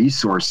of our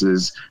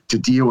resources to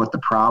deal with the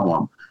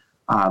problem.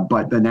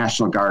 But the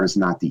National Guard is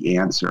not the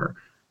answer.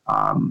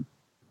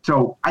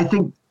 So I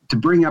think to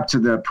bring up to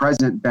the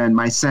present, Ben,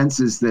 my sense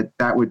is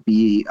that would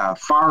be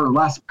far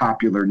less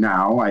popular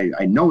now.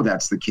 I know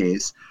that's the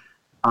case.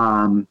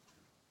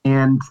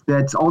 And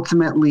that's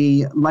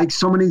ultimately, like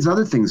so many of these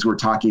other things we're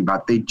talking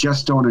about, they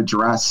just don't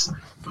address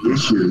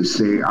issues.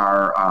 They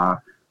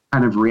are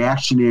kind of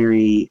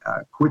reactionary,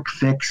 quick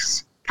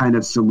fix kind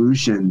of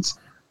solutions.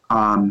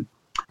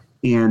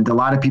 And a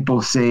lot of people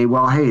say,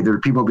 well, hey, there are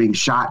people being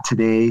shot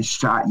today,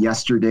 shot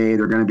yesterday.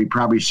 They're going to be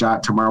probably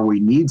shot tomorrow. We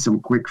need some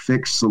quick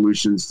fix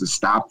solutions to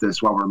stop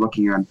this while we're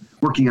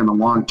working on the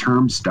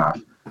long-term stuff,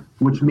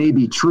 which may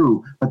be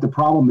true. But the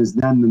problem is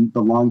then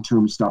the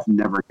long-term stuff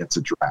never gets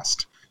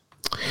addressed.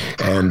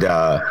 And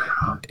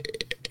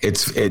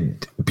it's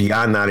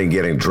beyond not even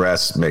getting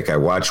addressed, Mick. I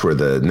watch where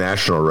the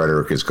national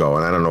rhetoric is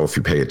going. I don't know if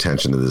you pay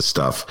attention to this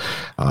stuff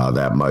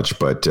that much,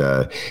 but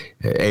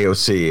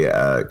AOC,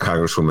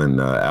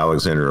 Congresswoman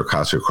Alexandria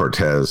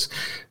Ocasio-Cortez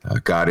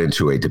got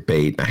into a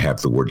debate. I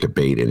have the word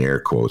debate in air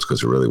quotes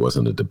because it really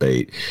wasn't a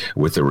debate,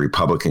 with the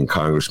Republican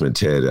Congressman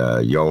Ted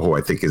Yoho,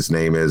 I think his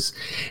name is.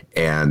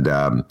 And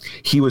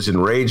he was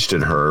enraged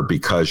at her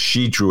because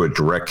she drew a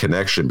direct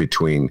connection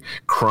between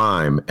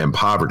crime and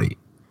poverty.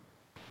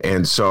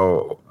 And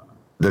so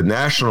the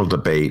national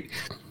debate,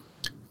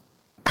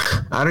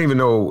 I don't even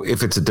know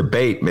if it's a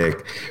debate,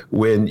 Mick,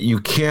 when you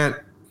can't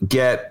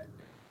get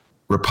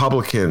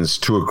Republicans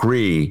to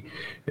agree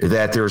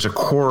that there's a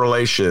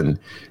correlation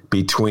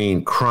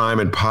between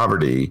crime and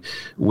poverty,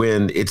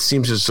 when it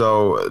seems as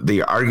though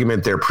the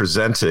argument they're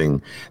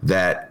presenting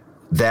that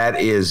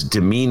is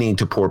demeaning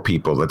to poor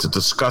people, that's a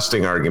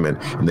disgusting argument,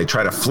 and they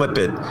try to flip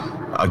it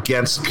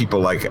against people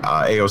like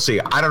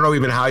AOC. I don't know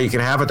even how you can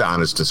have an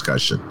honest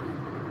discussion.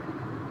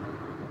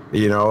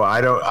 You know,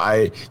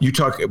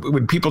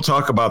 when people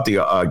talk about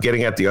the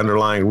getting at the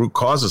underlying root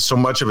causes, so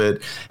much of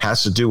it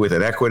has to do with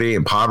inequity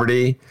and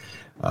poverty,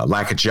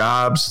 lack of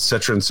jobs, et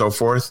cetera, and so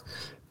forth.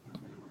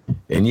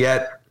 And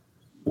yet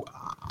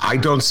I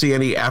don't see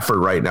any effort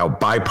right now,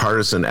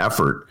 bipartisan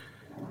effort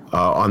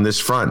on this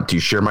front. Do you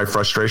share my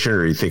frustration,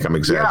 or do you think I'm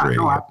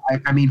exaggerating? Yeah, no,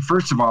 I mean,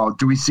 first of all,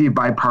 do we see a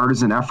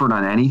bipartisan effort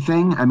on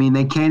anything? I mean,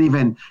 they can't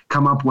even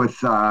come up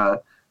with, an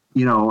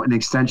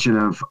extension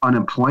of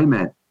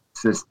unemployment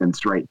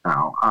assistance right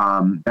now.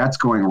 That's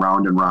going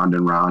round and round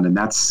and round, and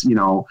that's,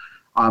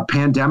 a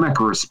pandemic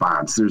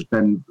response. There's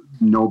been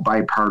no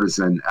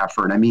bipartisan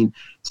effort. I mean,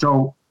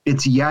 so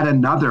it's yet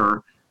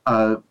another,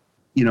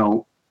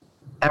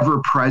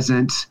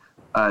 ever-present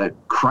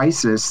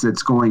crisis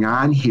that's going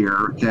on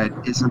here that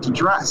isn't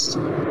addressed.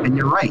 And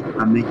you're right.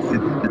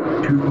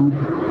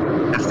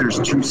 If there's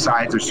two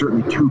sides, there's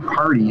certainly two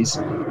parties,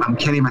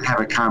 can't even have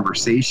a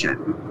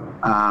conversation.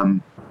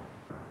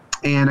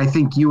 And I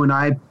think you and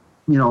I,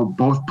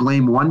 both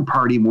blame one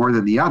party more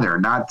than the other,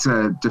 not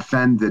to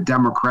defend the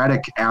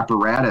Democratic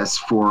apparatus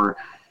for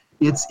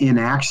its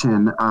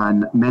inaction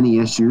on many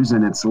issues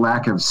and its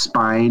lack of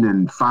spine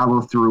and follow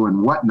through and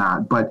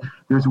whatnot. But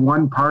there's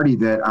one party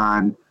that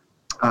on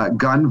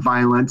gun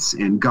violence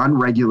and gun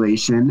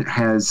regulation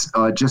has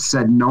just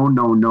said no,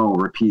 no, no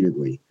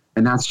repeatedly.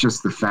 And that's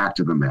just the fact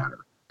of the matter.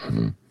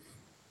 Mm-hmm.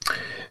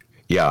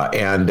 Yeah.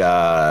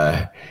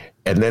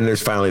 And then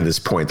there's finally this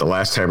point. The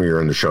last time you were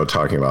on the show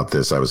talking about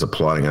this, I was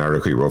applauding an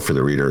article you wrote for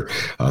The Reader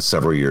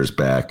several years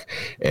back,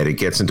 and it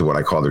gets into what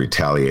I call the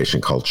retaliation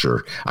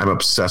culture. I'm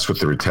obsessed with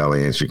the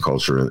retaliation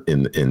culture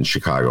in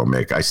Chicago,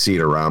 Mick. I see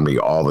it around me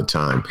all the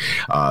time,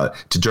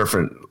 to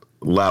different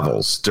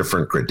levels,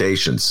 different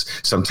gradations.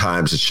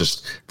 Sometimes it's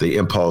just the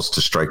impulse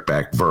to strike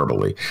back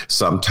verbally.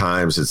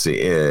 Sometimes it's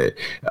the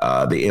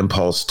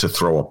impulse to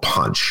throw a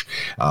punch.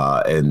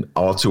 And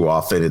all too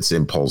often it's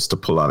impulse to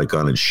pull out a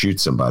gun and shoot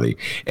somebody.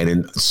 And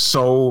in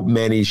so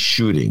many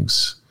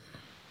shootings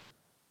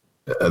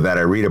that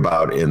I read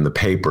about in the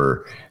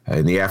paper,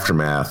 in the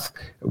aftermath,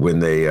 when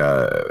they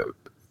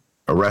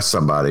arrest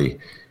somebody,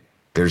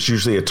 there's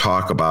usually a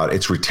talk about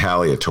it's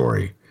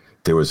retaliatory.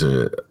 There was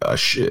a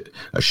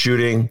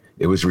shooting.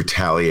 It was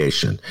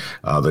retaliation.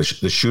 The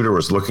shooter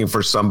was looking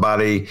for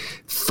somebody,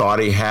 thought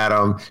he had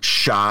him,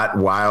 shot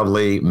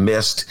wildly,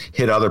 missed,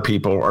 hit other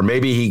people, or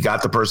maybe he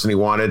got the person he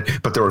wanted,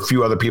 but there were a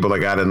few other people that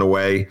got in the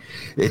way.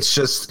 It's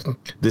just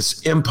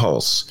this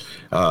impulse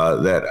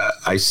that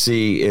I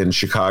see in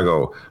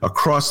Chicago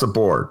across the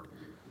board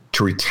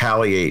to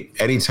retaliate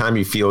anytime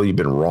you feel you've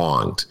been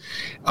wronged.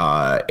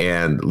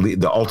 And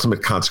the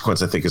ultimate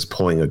consequence, I think, is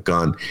pulling a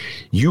gun.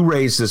 You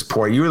raised this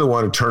point. You were the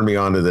one who turned me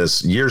on to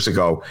this years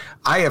ago.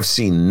 I have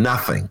seen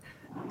nothing,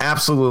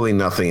 absolutely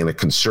nothing in a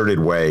concerted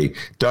way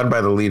done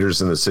by the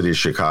leaders in the city of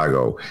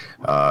Chicago,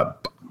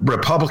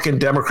 Republican,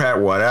 Democrat,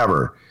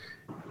 whatever,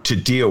 to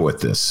deal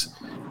with this.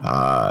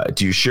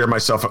 Do you share my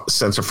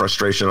sense of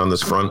frustration on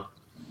this front?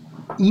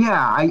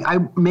 Yeah, I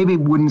maybe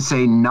wouldn't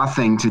say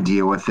nothing to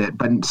deal with it,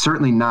 but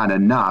certainly not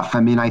enough. I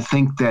mean, I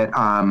think that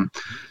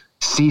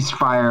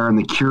ceasefire and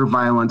the cure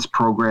violence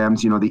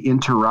programs, the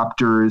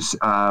interrupters,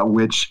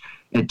 which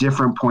at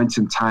different points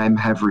in time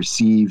have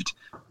received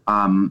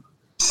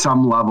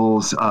some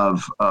levels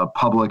of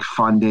public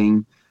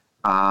funding,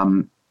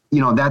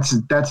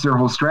 that's their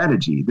whole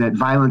strategy, that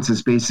violence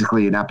is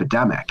basically an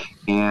epidemic,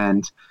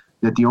 and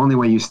that the only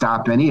way you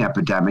stop any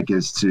epidemic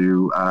is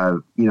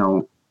to,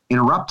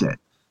 interrupt it.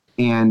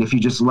 And if you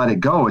just let it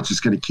go, it's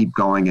just going to keep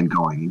going and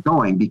going and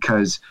going,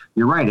 because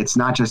you're right. It's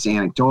not just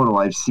anecdotal.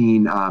 I've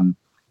seen,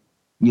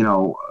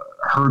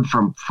 heard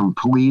from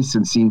police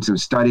and seen some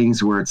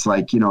studies where it's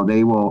like,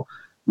 they will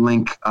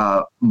link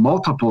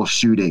multiple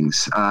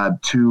shootings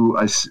to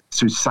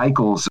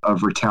cycles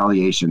of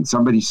retaliation.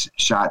 Somebody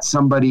shot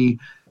somebody,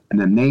 and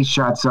then they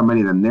shot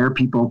somebody, then their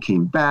people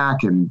came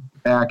back and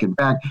back and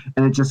back,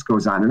 and it just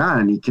goes on,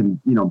 and it can,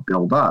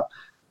 build up.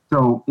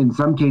 So in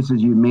some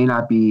cases, you may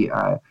not be,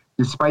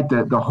 despite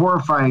the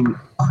horrifying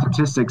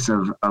statistics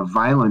of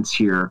violence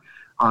here,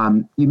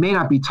 you may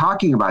not be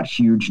talking about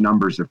huge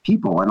numbers of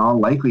people. In all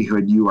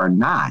likelihood, you are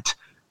not.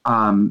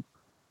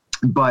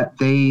 But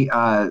they,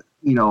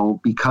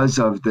 because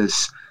of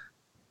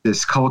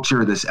this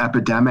culture, this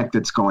epidemic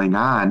that's going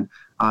on,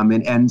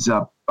 it ends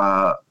up,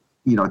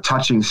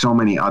 touching so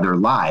many other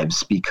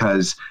lives,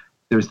 because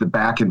there's the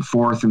back and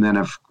forth. And then,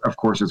 of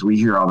course, as we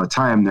hear all the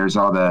time, there's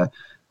all the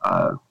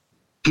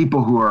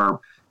people who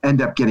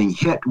end up getting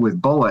hit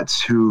with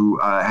bullets who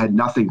had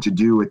nothing to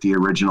do with the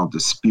original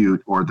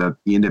dispute or the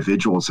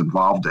individuals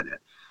involved in it.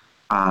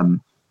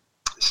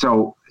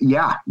 So,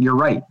 yeah, you're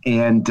right.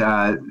 And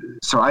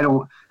so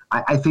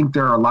I think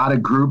there are a lot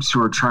of groups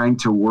who are trying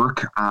to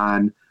work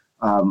on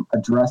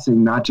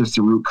addressing not just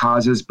the root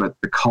causes, but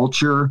the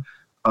culture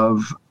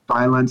of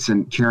violence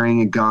and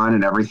carrying a gun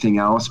and everything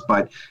else.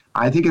 But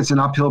I think it's an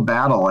uphill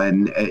battle,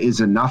 and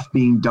is enough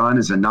being done?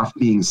 Is enough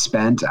being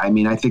spent? I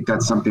mean, I think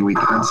that's something we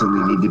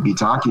constantly need to be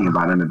talking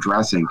about and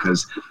addressing,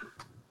 because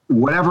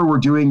whatever we're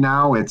doing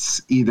now,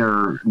 it's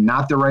either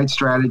not the right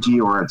strategy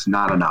or it's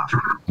not enough.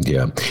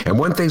 Yeah. And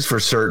one thing's for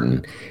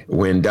certain,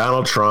 when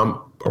Donald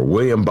Trump or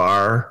William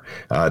Barr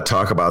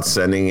talk about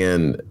sending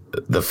in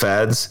the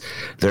feds,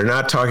 they're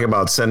not talking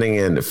about sending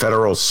in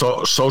federal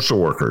social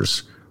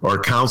workers or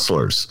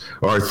counselors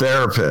or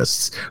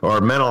therapists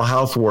or mental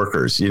health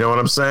workers. You know what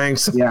I'm saying?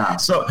 Yeah.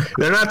 So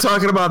they're not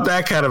talking about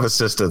that kind of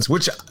assistance,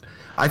 which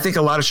I think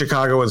a lot of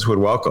Chicagoans would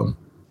welcome.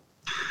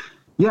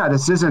 Yeah,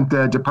 this isn't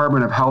the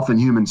Department of Health and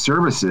Human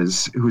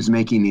Services who's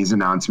making these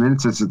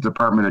announcements. It's the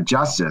Department of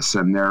Justice,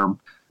 and they're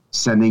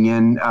sending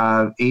in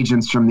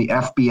agents from the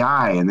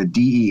FBI and the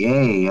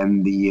DEA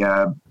and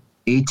the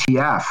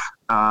ATF.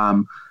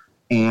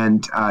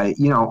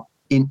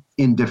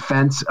 In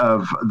defense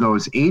of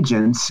those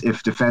agents,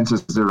 if defense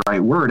is the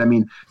right word, I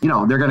mean,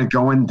 they're going to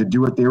go in to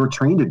do what they were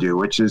trained to do,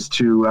 which is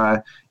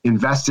to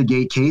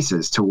investigate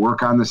cases, to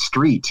work on the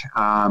street.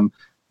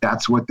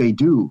 That's what they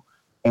do.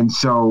 And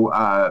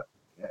so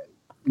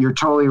you're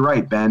totally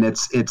right, Ben.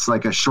 It's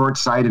like a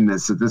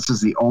short-sightedness that this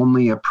is the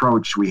only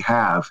approach we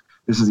have.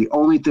 This is the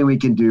only thing we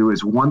can do,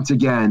 is once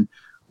again,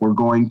 we're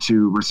going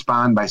to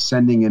respond by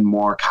sending in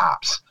more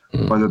cops,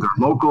 whether they're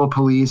local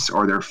police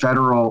or they're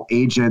federal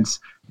agents.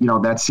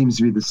 That seems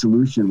to be the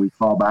solution we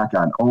fall back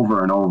on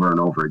over and over and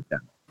over again.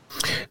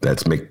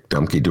 That's Mick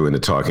Dumke doing the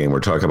talking. We're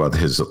talking about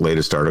his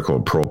latest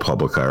article, Pro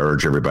Publica. I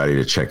urge everybody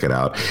to check it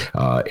out.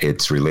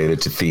 It's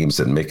related to themes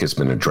that Mick has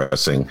been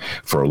addressing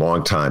for a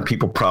long time.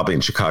 People probably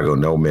in Chicago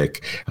know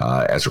Mick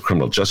as a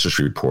criminal justice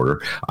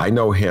reporter. I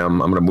know him.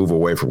 I'm going to move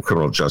away from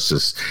criminal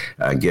justice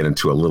and get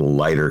into a little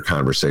lighter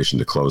conversation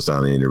to close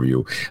down the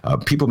interview.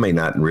 People may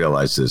not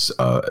realize this.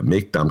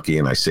 Mick Dumke,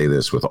 and I say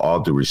this with all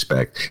due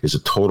respect, is a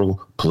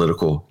total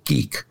political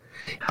geek.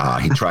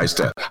 He tries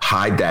to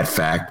hide that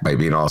fact by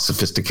being all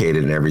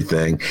sophisticated and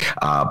everything,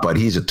 but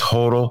he's a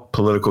total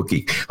political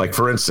geek. Like,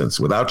 for instance,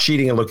 without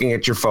cheating and looking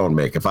at your phone,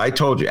 Mick, if I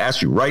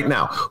asked you right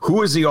now,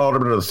 who is the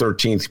alderman of the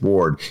 13th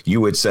Ward, you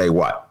would say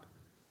what?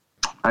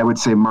 I would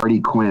say Marty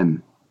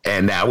Quinn.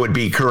 And that would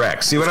be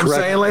correct. See what I'm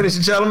saying, ladies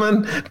and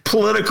gentlemen?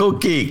 Political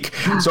geek.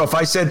 So if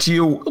I said to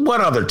you,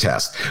 one other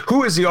test,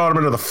 who is the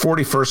alderman of the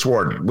 41st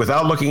Ward?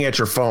 Without looking at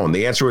your phone,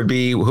 the answer would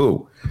be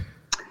who?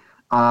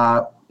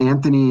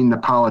 Anthony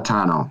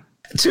Napolitano.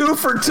 2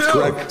 for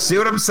 2. See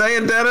what I'm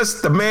saying, Dennis?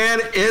 The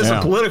man is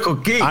a political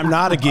geek. I'm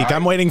not a geek. Right.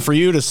 I'm waiting for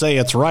you to say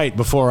it's right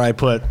before I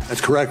put.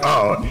 That's correct.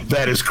 Oh,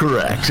 that is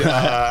correct. All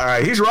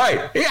right, he's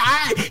right.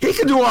 He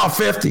can do all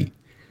 50.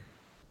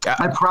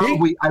 I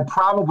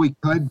probably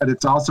could, but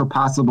it's also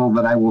possible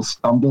that I will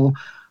stumble.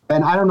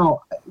 And I don't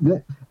know.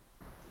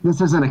 This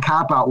isn't a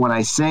cop-out when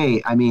I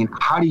say, I mean,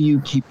 how do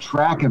you keep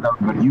track of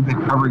everybody? You've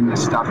been covering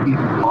this stuff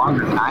even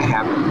longer than I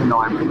have.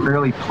 I'm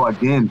fairly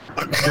plugged in.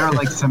 There are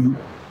like some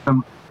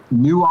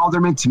new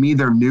aldermen. To me,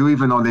 they're new,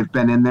 even though they've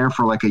been in there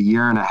for like a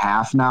year and a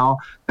half now,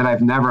 that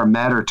I've never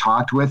met or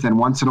talked with. And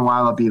once in a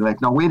while, I'll be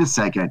like, no, wait a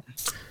second.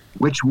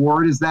 Which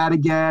ward is that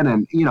again?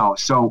 And,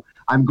 so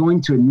I'm going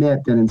to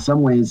admit that in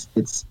some ways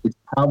it's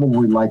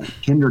probably like a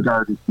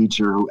kindergarten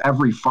teacher who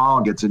every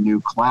fall gets a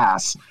new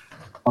class.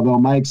 although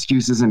my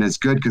excuse isn't as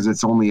good because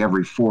it's only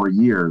every 4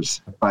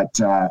 years. But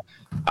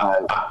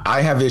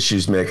I have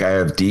issues, Mick. I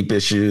have deep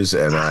issues,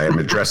 and I am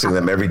addressing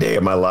them every day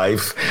of my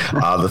life.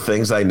 The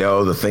things I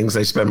know, the things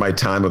I spend my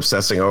time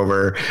obsessing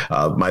over,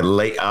 my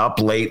late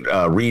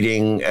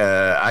reading.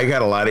 I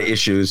got a lot of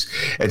issues.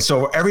 And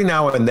so every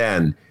now and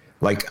then,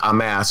 like,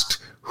 I'm asked,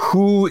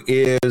 who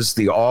is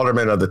the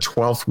alderman of the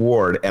 12th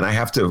Ward? And I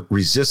have to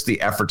resist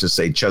the effort to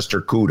say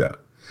Chester Kuda,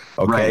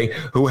 okay, right,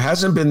 who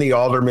hasn't been the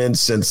alderman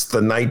since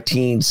the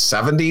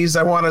 1970s,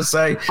 I want to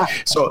say.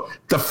 So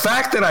the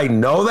fact that I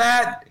know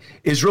that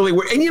is really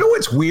weird. And you know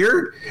what's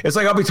weird? It's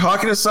like I'll be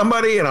talking to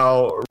somebody and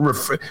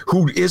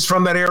who is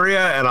from that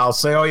area, and I'll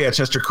say, oh, yeah,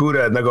 Chester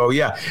Kuda. And they'll go,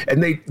 yeah.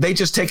 And they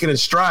just take it in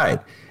stride.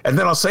 And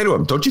then I'll say to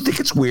them, don't you think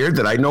it's weird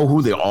that I know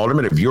who the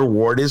alderman of your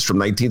ward is from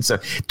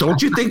 1970?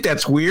 Don't you think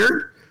that's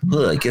weird?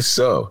 I guess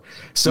so.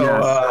 So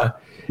yes.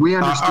 We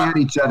understand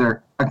each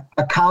other.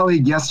 A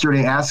colleague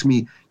yesterday asked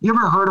me, you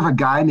ever heard of a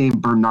guy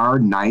named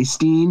Bernard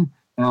Nystein?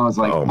 And I was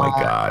like, oh, my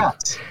God.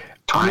 Yes.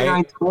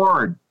 29th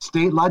Ward,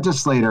 state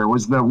legislator,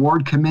 was the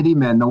ward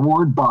committeeman, the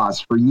ward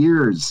boss for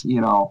years,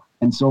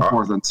 and so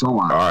forth and so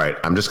on. All right.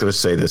 I'm just going to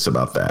say this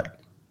about that.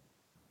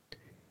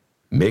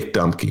 Mick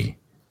Dumke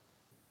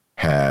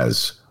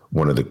has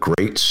one of the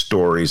great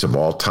stories of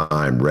all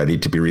time ready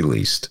to be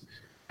released.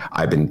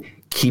 I've been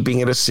keeping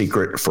it a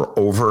secret for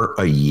over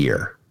a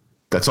year.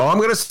 That's all I'm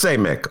going to say,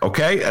 Mick.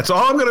 Okay? That's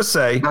all I'm going to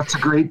say. That's a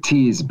great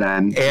tease,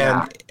 Ben.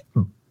 And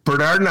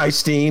Bernard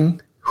Nystein,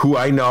 who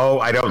I know,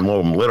 I don't know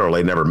him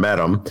literally, never met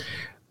him,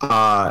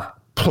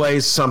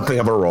 plays something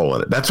of a role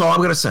in it. That's all I'm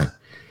going to say.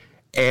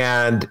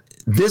 And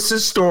this is a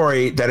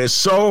story that is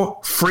so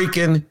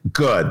freaking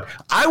good.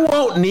 I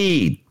won't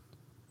need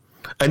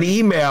an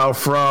email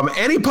from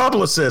any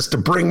publicist to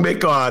bring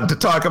Mick on to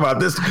talk about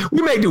this.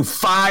 We may do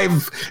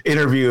 5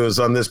 interviews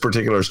on this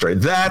particular story.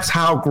 That's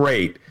how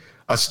great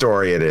a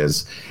story it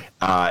is.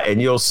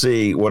 And you'll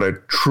see what a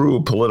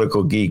true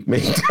political geek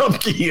Mick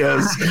Dumke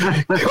is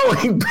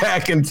going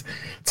back into.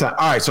 All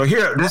right, so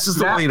here, this is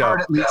the lead up.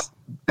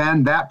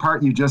 Ben, that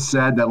part you just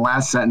said, that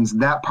last sentence,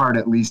 that part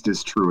at least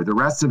is true. The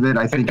rest of it,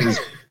 I think, is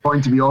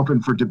going to be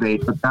open for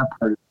debate, but that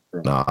part is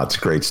true. No, it's a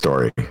great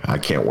story. I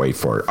can't wait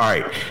for it. All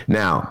right,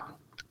 now,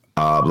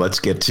 let's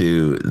get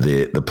to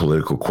the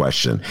political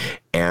question.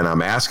 And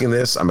I'm asking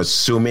this, I'm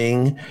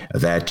assuming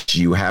that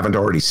you haven't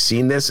already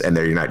seen this and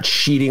that you're not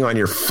cheating on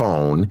your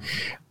phone.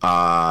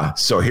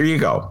 So here you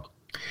go.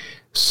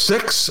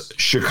 6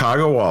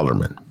 Chicago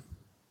aldermen,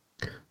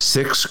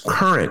 6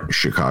 current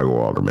Chicago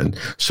aldermen.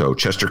 So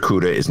Chester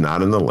Kuda is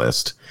not in the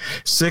list.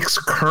 6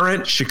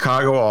 current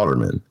Chicago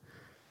aldermen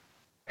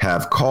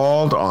have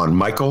called on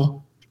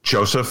Michael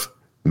Joseph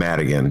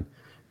Madigan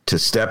to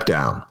step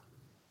down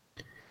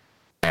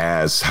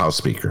as House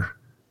Speaker.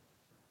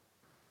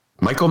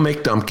 Michael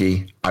Mick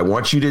Dumke, I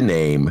want you to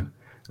name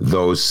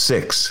those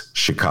 6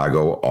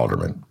 Chicago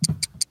aldermen.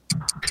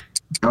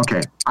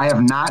 Okay. I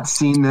have not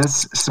seen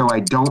this, so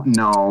I don't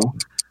know.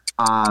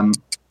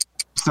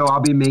 So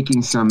I'll be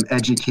making some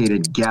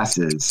educated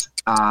guesses.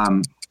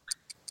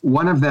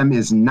 One of them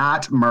is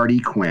not Marty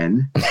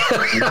Quinn.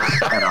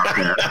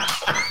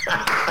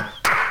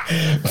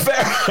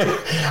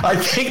 I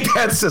think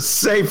that's a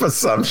safe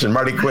assumption.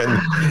 Marty Quinn,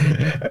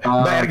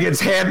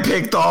 Madigan's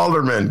handpicked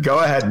alderman. Go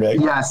ahead,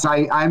 Mick. Yes,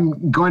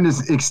 I'm going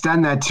to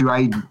extend that to,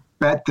 I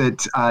bet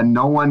that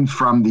no one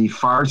from the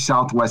far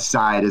southwest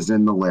side is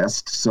in the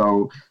list.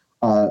 So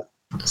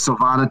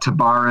Silvana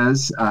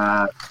Tabarez,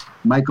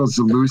 Michael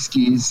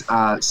Zalewski's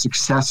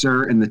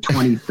successor in the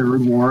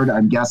 23rd Ward,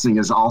 I'm guessing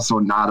is also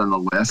not on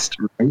the list,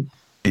 right?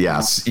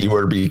 Yes, you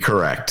would be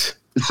correct.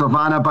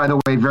 Silvana, by the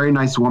way, very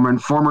nice woman,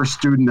 former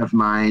student of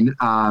mine,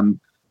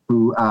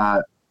 who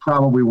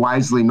probably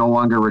wisely no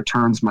longer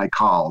returns my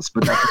calls,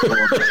 but that's a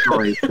whole other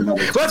story for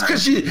another time. That's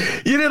because you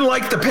didn't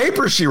like the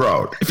paper she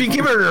wrote. If you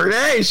give her an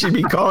A, she'd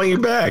be calling you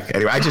back.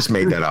 Anyway, I just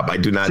made that up. I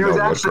do not know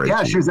what phrase.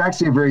 Yeah, she was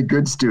actually a very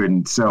good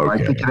student. So okay.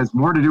 I think it has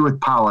more to do with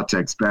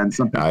politics, Ben.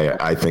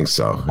 I think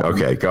so.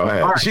 Okay, go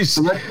ahead. All right,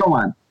 so let's go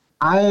on.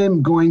 I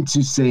am going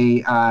to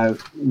say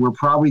we're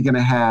probably going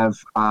to have,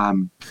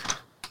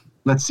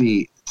 let's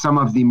see, some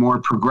of the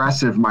more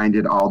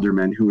progressive-minded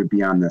aldermen who would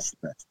be on this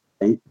list.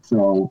 Right?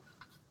 So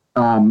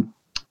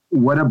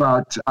what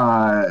about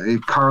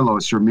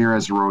Carlos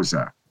Ramirez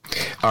Rosa?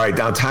 All right,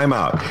 now time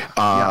out.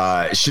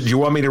 Yes. Should you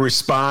want me to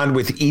respond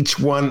with each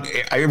one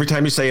every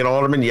time you say an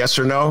alderman, yes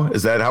or no?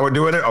 Is that how we're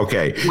doing it?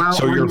 Okay. Well,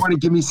 so you want to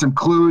give me some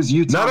clues?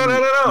 You tell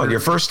me. No.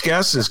 Your first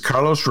guess is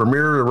Carlos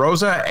Ramirez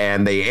Rosa,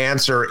 and the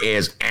answer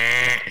is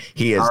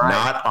he is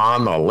not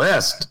on the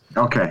list.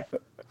 Okay.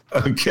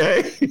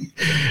 Okay.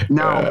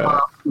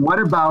 Now, what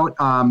about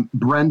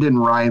Brendan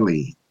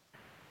Riley?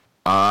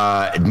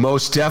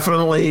 Most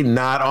definitely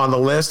not on the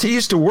list. He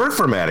used to work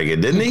for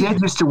Madigan, didn't he? He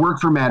did used to work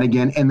for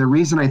Madigan, and the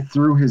reason I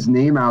threw his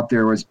name out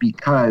there was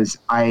because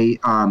I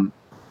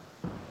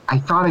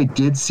thought I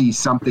did see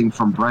something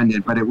from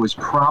Brendan, but it was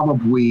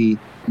probably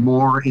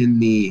more in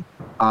the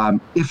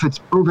if it's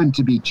proven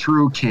to be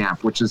true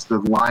camp, which is the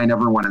line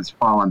everyone has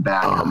fallen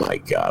back on. Oh, my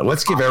God.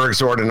 Let's give Eric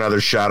Zorn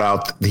another shout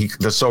out.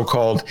 The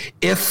so-called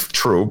if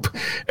troop.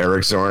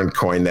 Eric Zorn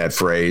coined that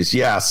phrase.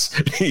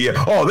 Yes.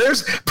 Yeah. Oh,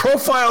 there's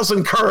profiles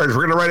in courage.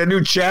 We're going to write a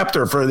new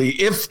chapter for the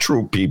if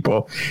troop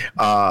people.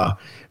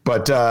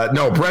 But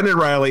no, Brendan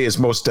Riley is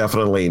most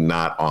definitely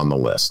not on the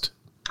list.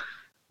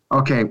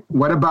 Okay.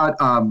 What about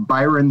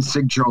Byron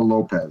Sigjo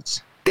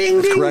Lopez?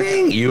 Ding, ding,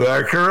 ding. You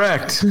are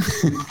correct.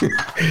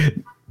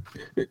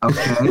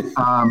 Okay.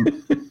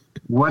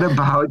 What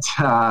about,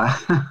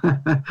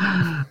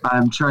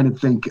 I'm trying to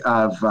think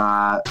of,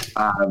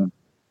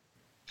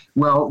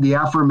 the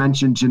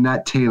aforementioned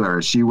Jeanette Taylor.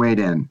 Is she weighed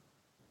in?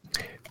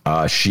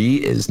 She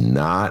is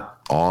not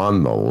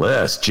on the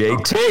list.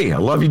 JT, I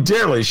love you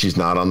dearly. She's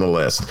not on the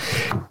list.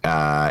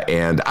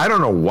 And I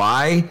don't know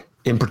why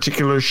in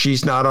particular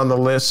she's not on the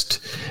list,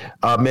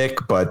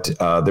 Mick, but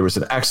there was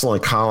an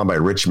excellent column by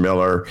Rich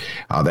Miller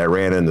that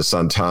ran in the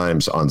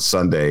Sun-Times on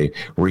Sunday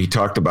where he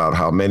talked about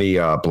how many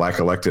black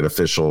elected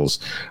officials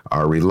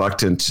are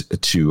reluctant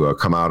to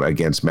come out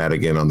against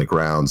Madigan on the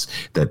grounds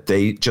that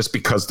they, just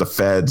because the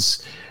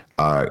feds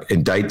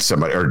indict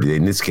somebody, or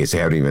in this case, they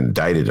haven't even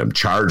indicted them,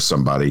 charge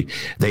somebody,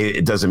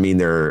 it doesn't mean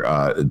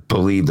they're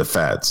believe the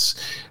feds.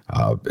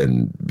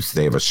 And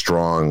they have a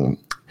strong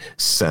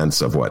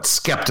sense of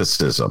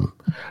skepticism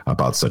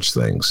about such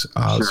things.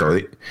 Sure.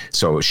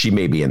 So she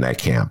may be in that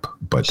camp,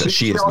 but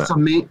she is also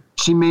not.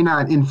 She may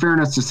not, in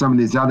fairness to some of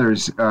these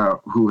others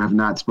who have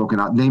not spoken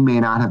out, they may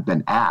not have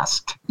been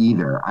asked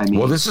either. I mean,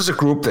 well, this is a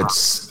group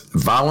that's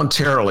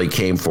voluntarily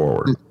came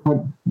forward.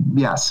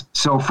 Yes.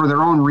 So for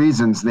their own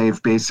reasons,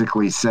 they've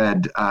basically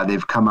said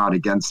they've come out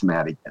against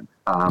Madigan.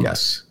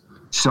 Yes.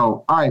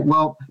 So, all right.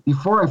 Well,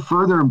 before I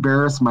further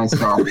embarrass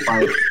myself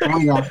by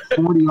throwing out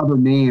 40 other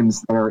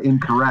names that are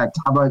incorrect,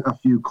 how about a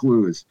few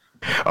clues?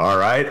 All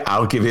right.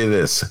 I'll give you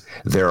this.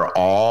 They're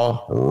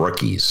all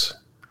rookies.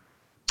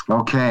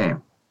 Okay.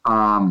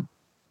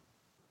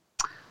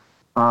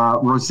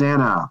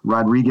 Rosanna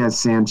Rodriguez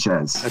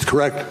Sanchez. That's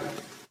correct.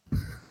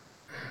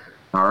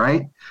 All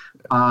right.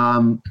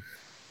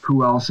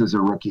 Who else is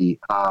a rookie?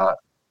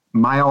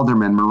 My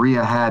alderman,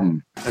 Maria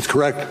Hadden. That's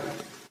correct.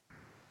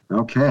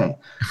 Okay.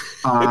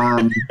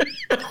 I'm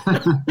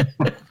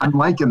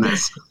liking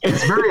this.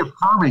 It's very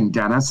affirming,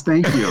 Dennis.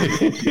 Thank you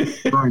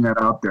for throwing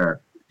that out there.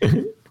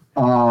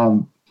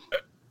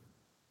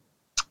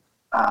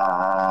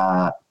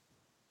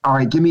 All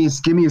right, give me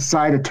a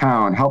side of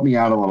town. Help me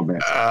out a little bit.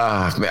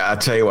 Man, I'll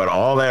tell you what,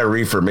 all that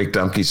reefer Mick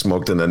Dumke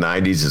smoked in the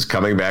 90s is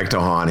coming back to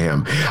haunt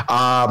him.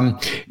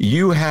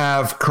 You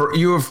have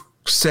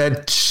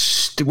said,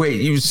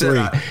 wait, you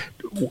said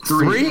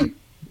three?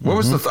 What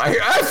was the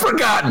I've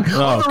forgotten.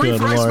 Oh, the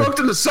reefer I Lord. smoked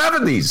in the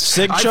 70s.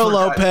 Sigjo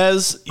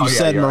Lopez, you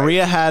said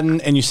Maria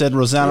Hadden, and you said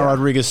Rosanna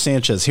Rodriguez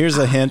Sanchez. Here's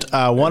a hint.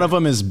 One of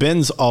them is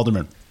Ben's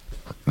alderman.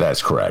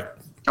 That's correct.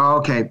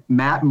 Okay,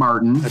 Matt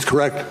Martin. That's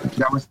correct.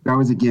 That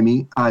was a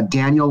gimme.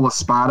 Daniel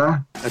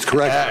LaSpada. That's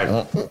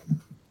correct.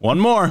 One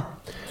more.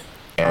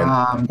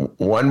 And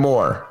one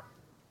more.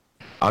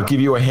 I'll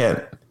give you a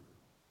hint.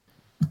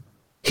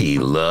 He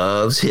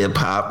loves hip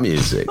hop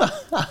music.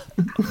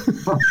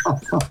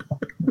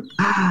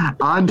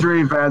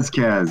 Andre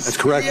Vasquez. That's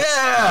correct.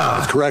 Yeah.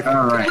 That's correct.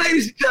 All right.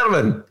 Ladies and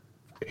gentlemen,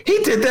 he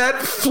did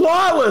that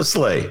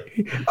flawlessly,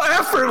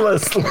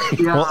 effortlessly.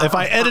 Yeah. Well, if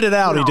I edit it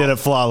out, he did it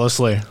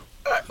flawlessly.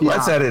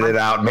 Let's edit it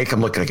out and make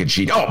him look like a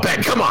cheat. Oh,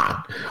 Ben, come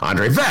on.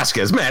 Andre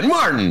Vasquez, Matt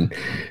Martin.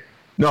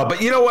 No,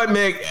 but you know what,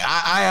 Mick?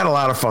 I had a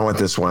lot of fun with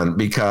this one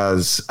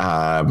because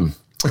I've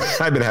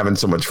been having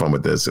so much fun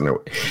with this.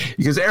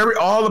 Because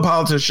all the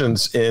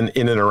politicians in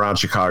and around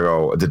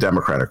Chicago, the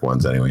Democratic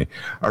ones anyway,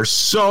 are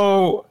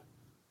so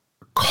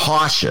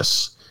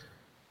cautious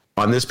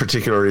on this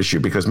particular issue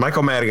because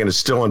Michael Madigan is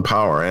still in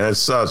power and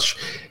as such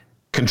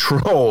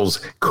controls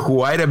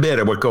quite a bit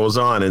of what goes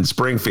on in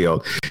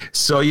Springfield.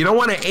 So you don't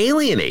want to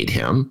alienate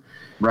him.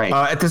 Right.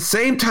 At the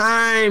same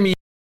time, you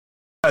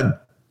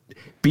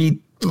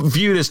be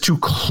viewed as too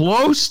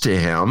close to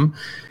him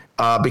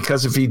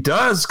because if he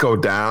does go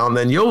down,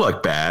 then you'll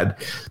look bad.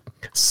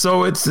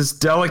 So it's this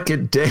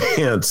delicate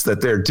dance that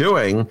they're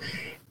doing.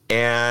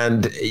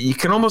 And you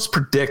can almost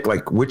predict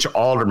which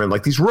aldermen,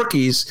 these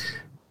rookies,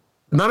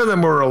 none of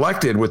them were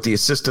elected with the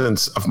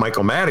assistance of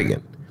Michael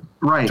Madigan.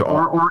 Right.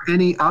 Or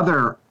any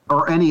other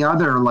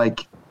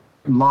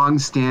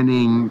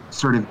long-standing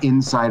sort of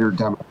insider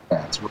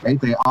Democrats, right?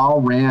 They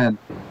all ran,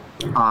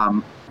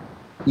 from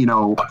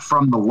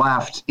the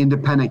left,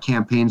 independent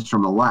campaigns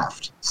from the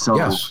left. So,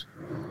 yes.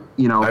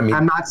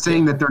 I'm not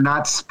saying that they're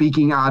not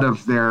speaking out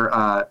of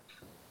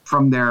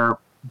from their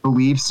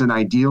beliefs and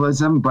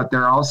idealism, but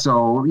they're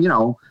also,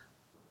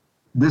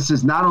 this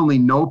is not only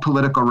no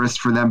political risk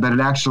for them, but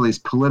it actually is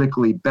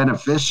politically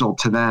beneficial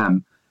to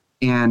them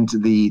and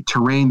the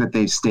terrain that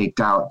they've staked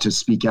out to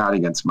speak out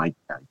against Mike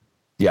Madigan.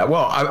 Yeah,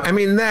 well, I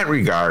mean, in that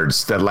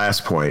regards, that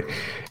last point,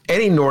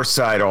 any North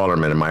Side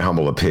alderman, in my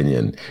humble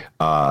opinion,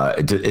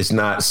 is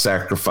not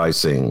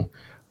sacrificing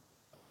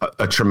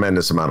a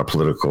tremendous amount of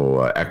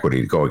political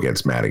equity to go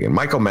against Madigan.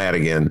 Michael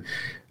Madigan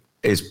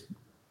is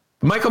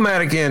Michael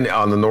Madigan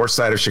on the north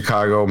side of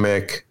Chicago,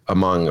 Mick,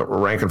 among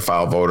rank and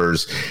file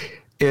voters,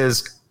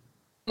 is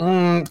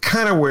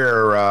kind of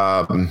where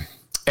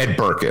Ed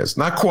Burke is.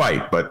 Not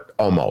quite, but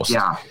almost.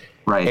 Yeah,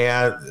 right.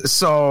 And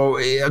so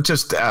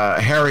just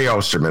Harry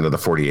Osterman of the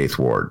 48th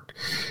Ward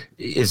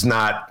is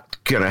not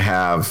going to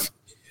have,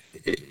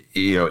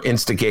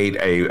 instigate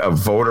a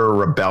voter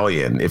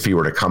rebellion if he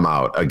were to come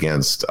out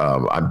against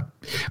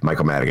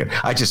Michael Madigan.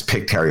 I just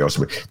picked Harry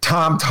Osterman.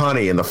 Tom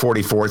Tunney in the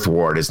 44th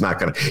Ward is not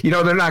going to,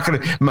 they're not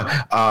going to,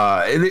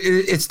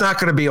 it's not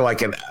going to be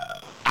like an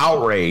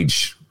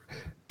outrage.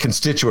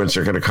 Constituents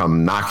are going to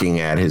come knocking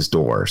at his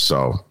door.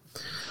 So,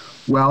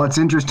 well, it's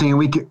interesting.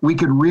 We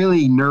could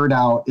really nerd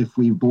out if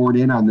we bored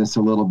in on this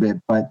a little bit,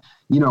 but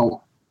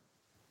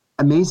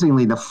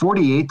amazingly, the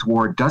 48th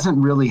Ward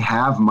doesn't really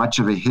have much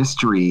of a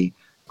history,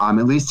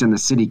 at least in the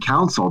city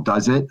council,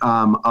 does it?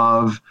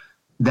 Of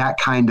that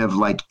kind of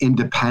like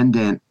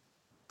independent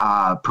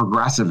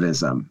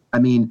progressivism. I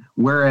mean,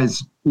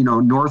 whereas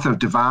north of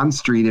Devon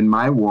Street in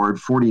my ward,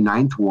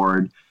 49th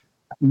Ward,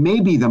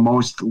 maybe the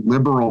most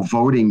liberal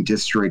voting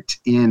district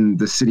in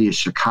the city of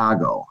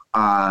Chicago.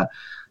 But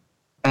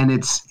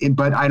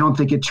I don't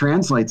think it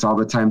translates all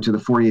the time to the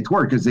 48th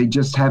Ward because they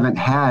just haven't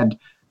had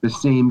the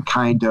same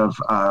kind of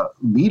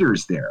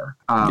leaders there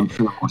for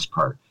the most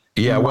part.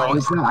 Yeah, why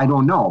is that? I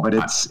don't know, but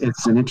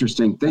it's an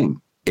interesting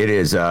thing. It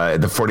is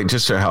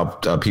just to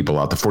help people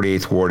out. The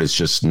 48th Ward is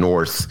just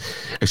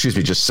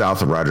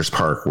south of Rogers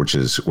Park, which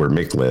is where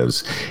Mick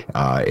lives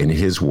in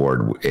his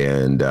ward.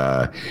 And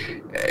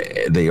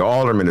the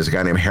alderman is a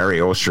guy named Harry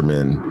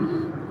Osterman,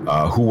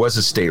 who was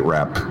a state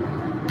rep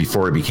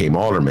before he became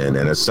alderman.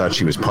 And as such,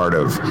 he was part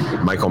of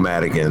Michael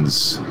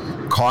Madigan's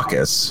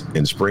caucus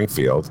in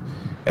Springfield.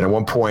 And at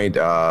one point,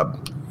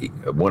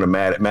 one of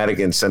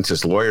Madigan sent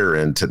his lawyer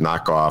in to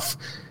knock off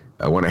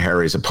one of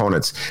Harry's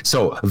opponents.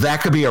 So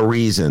that could be a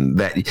reason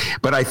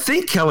but I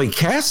think Kelly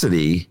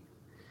Cassidy,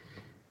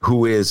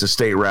 who is a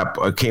state rep,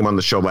 came on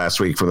the show last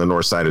week from the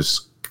north side,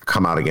 has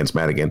come out against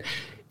Madigan.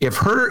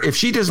 If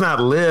she does not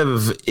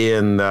live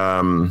in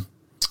the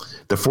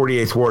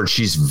 48th Ward,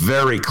 she's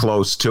very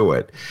close to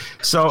it.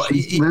 So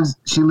she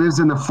lives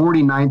in the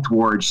 49th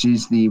Ward.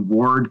 She's the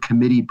ward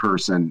committee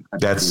person.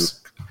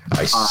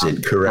 I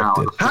said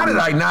corrected. How did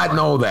I not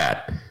know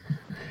that?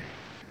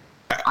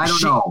 I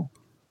don't know,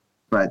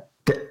 but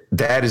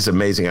that is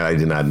amazing. I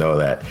did not know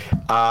that.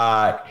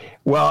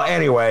 Well,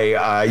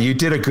 anyway, you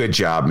did a good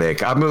job,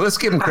 Mick. I mean, let's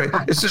give him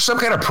credit. Is there some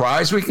kind of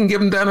prize we can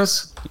give him,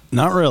 Dennis?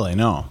 Not really,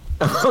 no.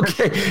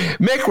 Okay,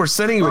 Mick, we're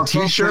sending you a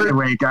T-shirt.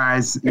 Anyway,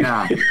 guys,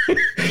 yeah,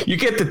 you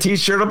get the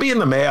T-shirt. It'll be in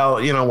the mail,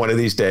 one of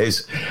these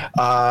days.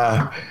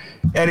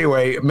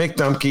 Anyway, Mick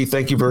Dumke,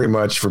 thank you very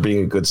much for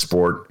being a good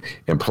sport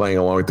and playing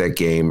along with that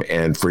game,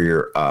 and for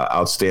your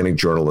outstanding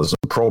journalism.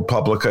 Pro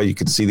Publica, you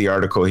can see the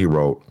article he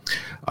wrote,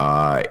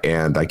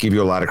 and I give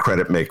you a lot of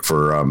credit, Mick,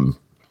 for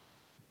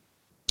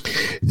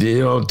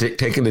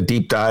taking the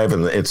deep dive,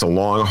 and it's a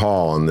long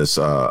haul on this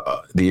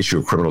the issue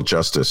of criminal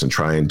justice and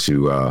trying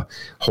to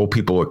hold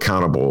people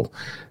accountable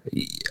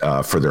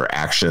for their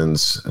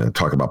actions.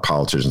 Talk about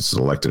politicians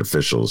and elected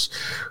officials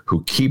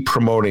who keep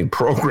promoting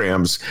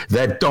programs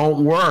that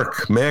don't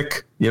work.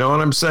 Mick, you know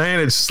what I'm saying?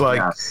 It's like,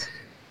 yes.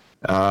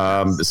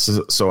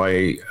 So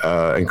I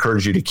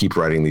encourage you to keep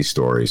writing these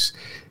stories.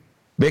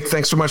 Mick,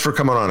 thanks so much for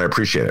coming on. I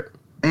appreciate it.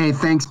 Hey,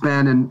 thanks,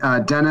 Ben.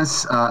 And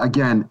Dennis,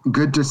 again,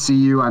 good to see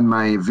you on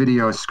my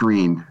video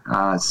screen.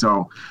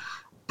 So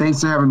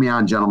thanks for having me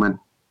on, gentlemen.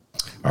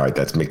 All right,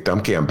 that's Mick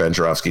Dumke. I'm Ben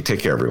Jarofsky. Take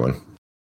care, everyone.